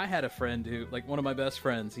had a friend who, like, one of my best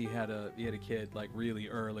friends. He had a kid like really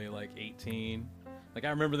early, like 18. Like, I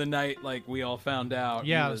remember the night like we all found out.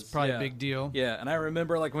 Yeah, he it was probably a big deal. Yeah, and I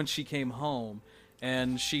remember like when she came home,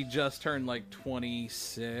 and she just turned like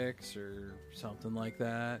 26 or something like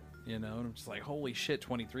that. You know, and I'm just like, holy shit,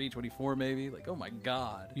 23, 24 maybe. Like, oh my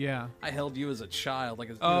god. Yeah. I held you as a child,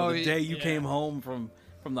 like Oh, the day you yeah. came home from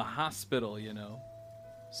the hospital. You know.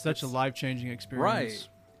 Such a life-changing experience. Right.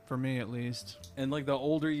 For me, at least. And like the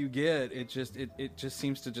older you get, it just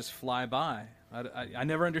seems to just fly by. I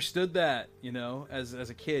never understood that, you know. As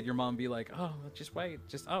a kid, your mom be like, "Oh, just wait,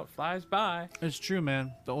 it flies by." It's true,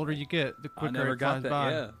 man. The older you get, the quicker never it got flies that,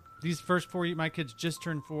 by. yeah. These first 4 my kids just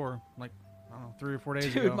turned 4, like, I don't know, 3 or 4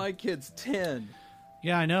 days Dude, ago. my kid's 10.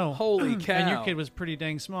 Yeah, I know. Holy cow! And your kid was pretty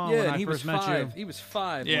dang small yeah, when and I he first was met 5. you. He was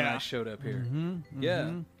 5 when Yeah. I showed up here. Mm-hmm,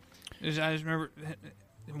 Yeah. I just remember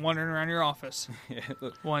wandering around your office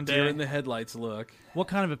one Deer day. in the headlights look. What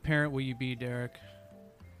kind of a parent will you be, Derek?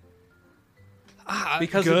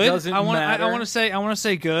 Because good. it doesn't matter. I want to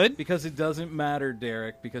say good. Because it doesn't matter,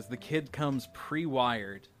 Derek. Because the kid comes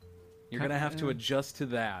pre-wired. You're gonna have to adjust to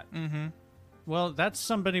that. Mm-hmm. Well, that's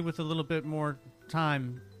somebody with a little bit more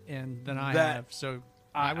time than I That- have, so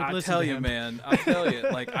I would I listen tell to you, him. man. I tell you,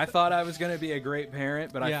 like I thought I was going to be a great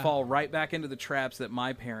parent, but I Yeah. fall right back into the traps that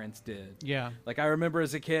my parents did. Yeah. Like I remember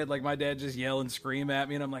as a kid, like my dad just yell and scream at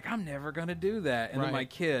me, and I'm like, I'm never going to do that. And then Right. my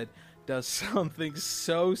kid does something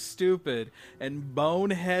so stupid and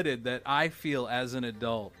boneheaded that I feel as an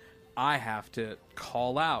adult I have to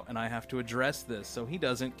call out and I have to address this so he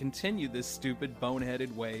doesn't continue this stupid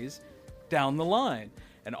boneheaded ways down the line.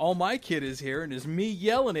 And all my kid is hearing is me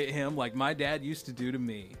yelling at him like my dad used to do to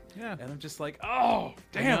me. Yeah. And I'm just like, oh, I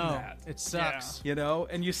damn know. that. It sucks. You know,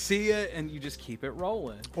 and you see it and you just keep it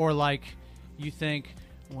rolling. Or like, you think,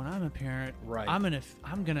 when I'm a parent, Right.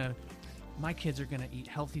 my kids are gonna eat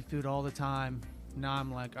healthy food all the time. Now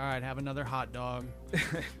I'm like, all right, have another hot dog.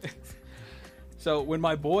 So when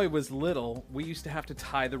my boy was little, we used to have to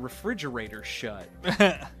tie the refrigerator shut.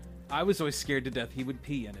 I was always scared to death he would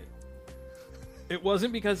pee in it. It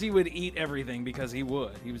wasn't because he would eat everything, because he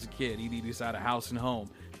would. He was a kid. He'd eat inside of house and home.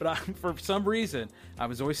 But for some reason, I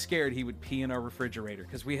was always scared he would pee in our refrigerator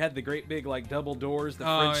because we had the great big like double doors, the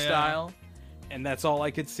Oh, French yeah. style. And that's all I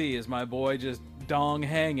could see is my boy just dong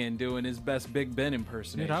hanging doing his best Big Ben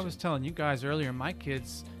impersonation. Dude, I was telling you guys earlier, my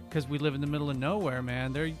kids, because we live in the middle of nowhere,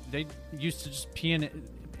 man, they used to just pee in it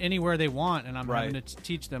anywhere they want, and I'm Right. having to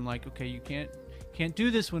teach them, like, okay, you can't do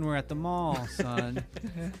this when we're at the mall, son.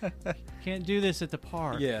 Can't do this at the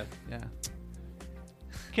park. Yeah. Yeah.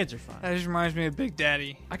 Kids are fun. That just reminds me of Big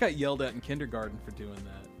Daddy. I got yelled at in kindergarten for doing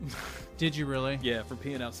that. Did you really? Yeah, for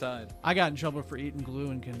peeing outside. I got in trouble for eating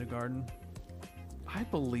glue in kindergarten. I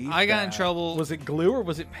believe I got in that. trouble- Was it glue or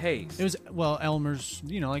was it paste? It was, well, Elmer's,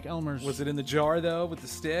 like Elmer's. Was it in the jar though with the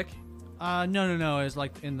stick? No. It was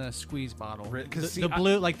like in the squeeze bottle. 'Cause The, see, the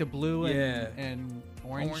blue, like the blue Yeah. and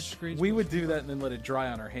orange squeeze. We would do that and then let it dry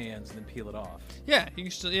on our hands and then peel it off. Yeah, you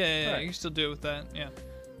can still Right. you can still do it with that. Yeah.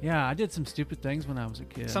 Yeah, I did some stupid things when I was a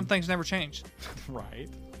kid. Some things never change. Right.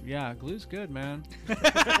 Yeah, glue's good, man.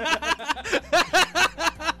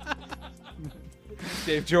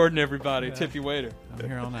 Dave Jordan, everybody. Tip your waiter. I'm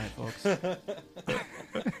here all night, folks.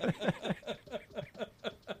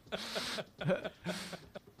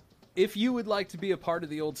 if you would like to be a part of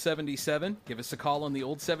the Old 77, give us a call on the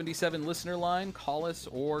Old 77 listener line. Call us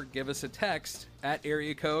or give us a text at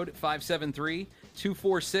area code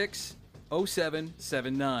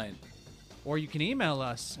 573-246-0779. Or you can email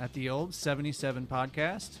us at the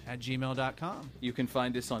old77podcast@gmail.com. You can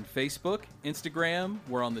find us on Facebook, Instagram.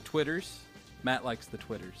 We're on the Twitters. Matt likes the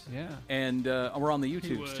Twitters. Yeah. And we're on the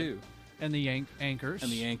YouTubes, too. And the anchors.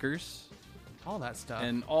 And the anchors. All that stuff.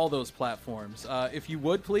 And all those platforms. If you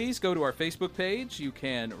would, please go to our Facebook page. You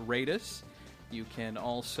can rate us. You can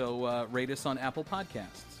also rate us on Apple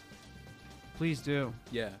Podcasts. Please do.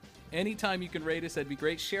 Yeah. Anytime you can rate us, that'd be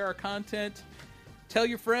great. Share our content. Tell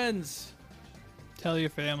your friends. Tell your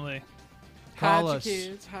family. Call hide us. Your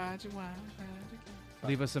kids, hide your wife, hide your kids.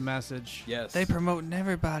 Leave us a message. Yes. They promoting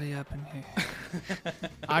everybody up in here.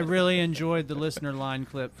 I really enjoyed the listener line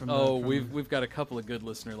clip from. We've got a couple of good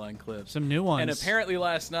listener line clips. Some new ones. And apparently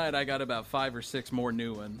last night I got about 5 or 6 more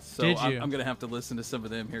new ones. So Did you? I'm going to have to listen to some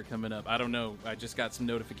of them here coming up. I don't know. I just got some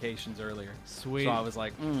notifications earlier. Sweet. So I was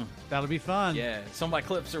like, that'll be fun. yeah, some of my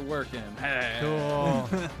clips are working. Cool.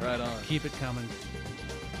 Right on. Keep it coming.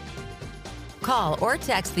 Call or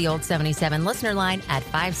text the Old 77 listener line at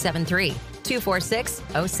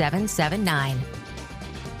 573-246-0779.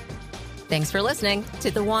 Thanks for listening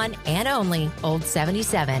to the one and only Old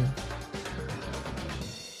 77.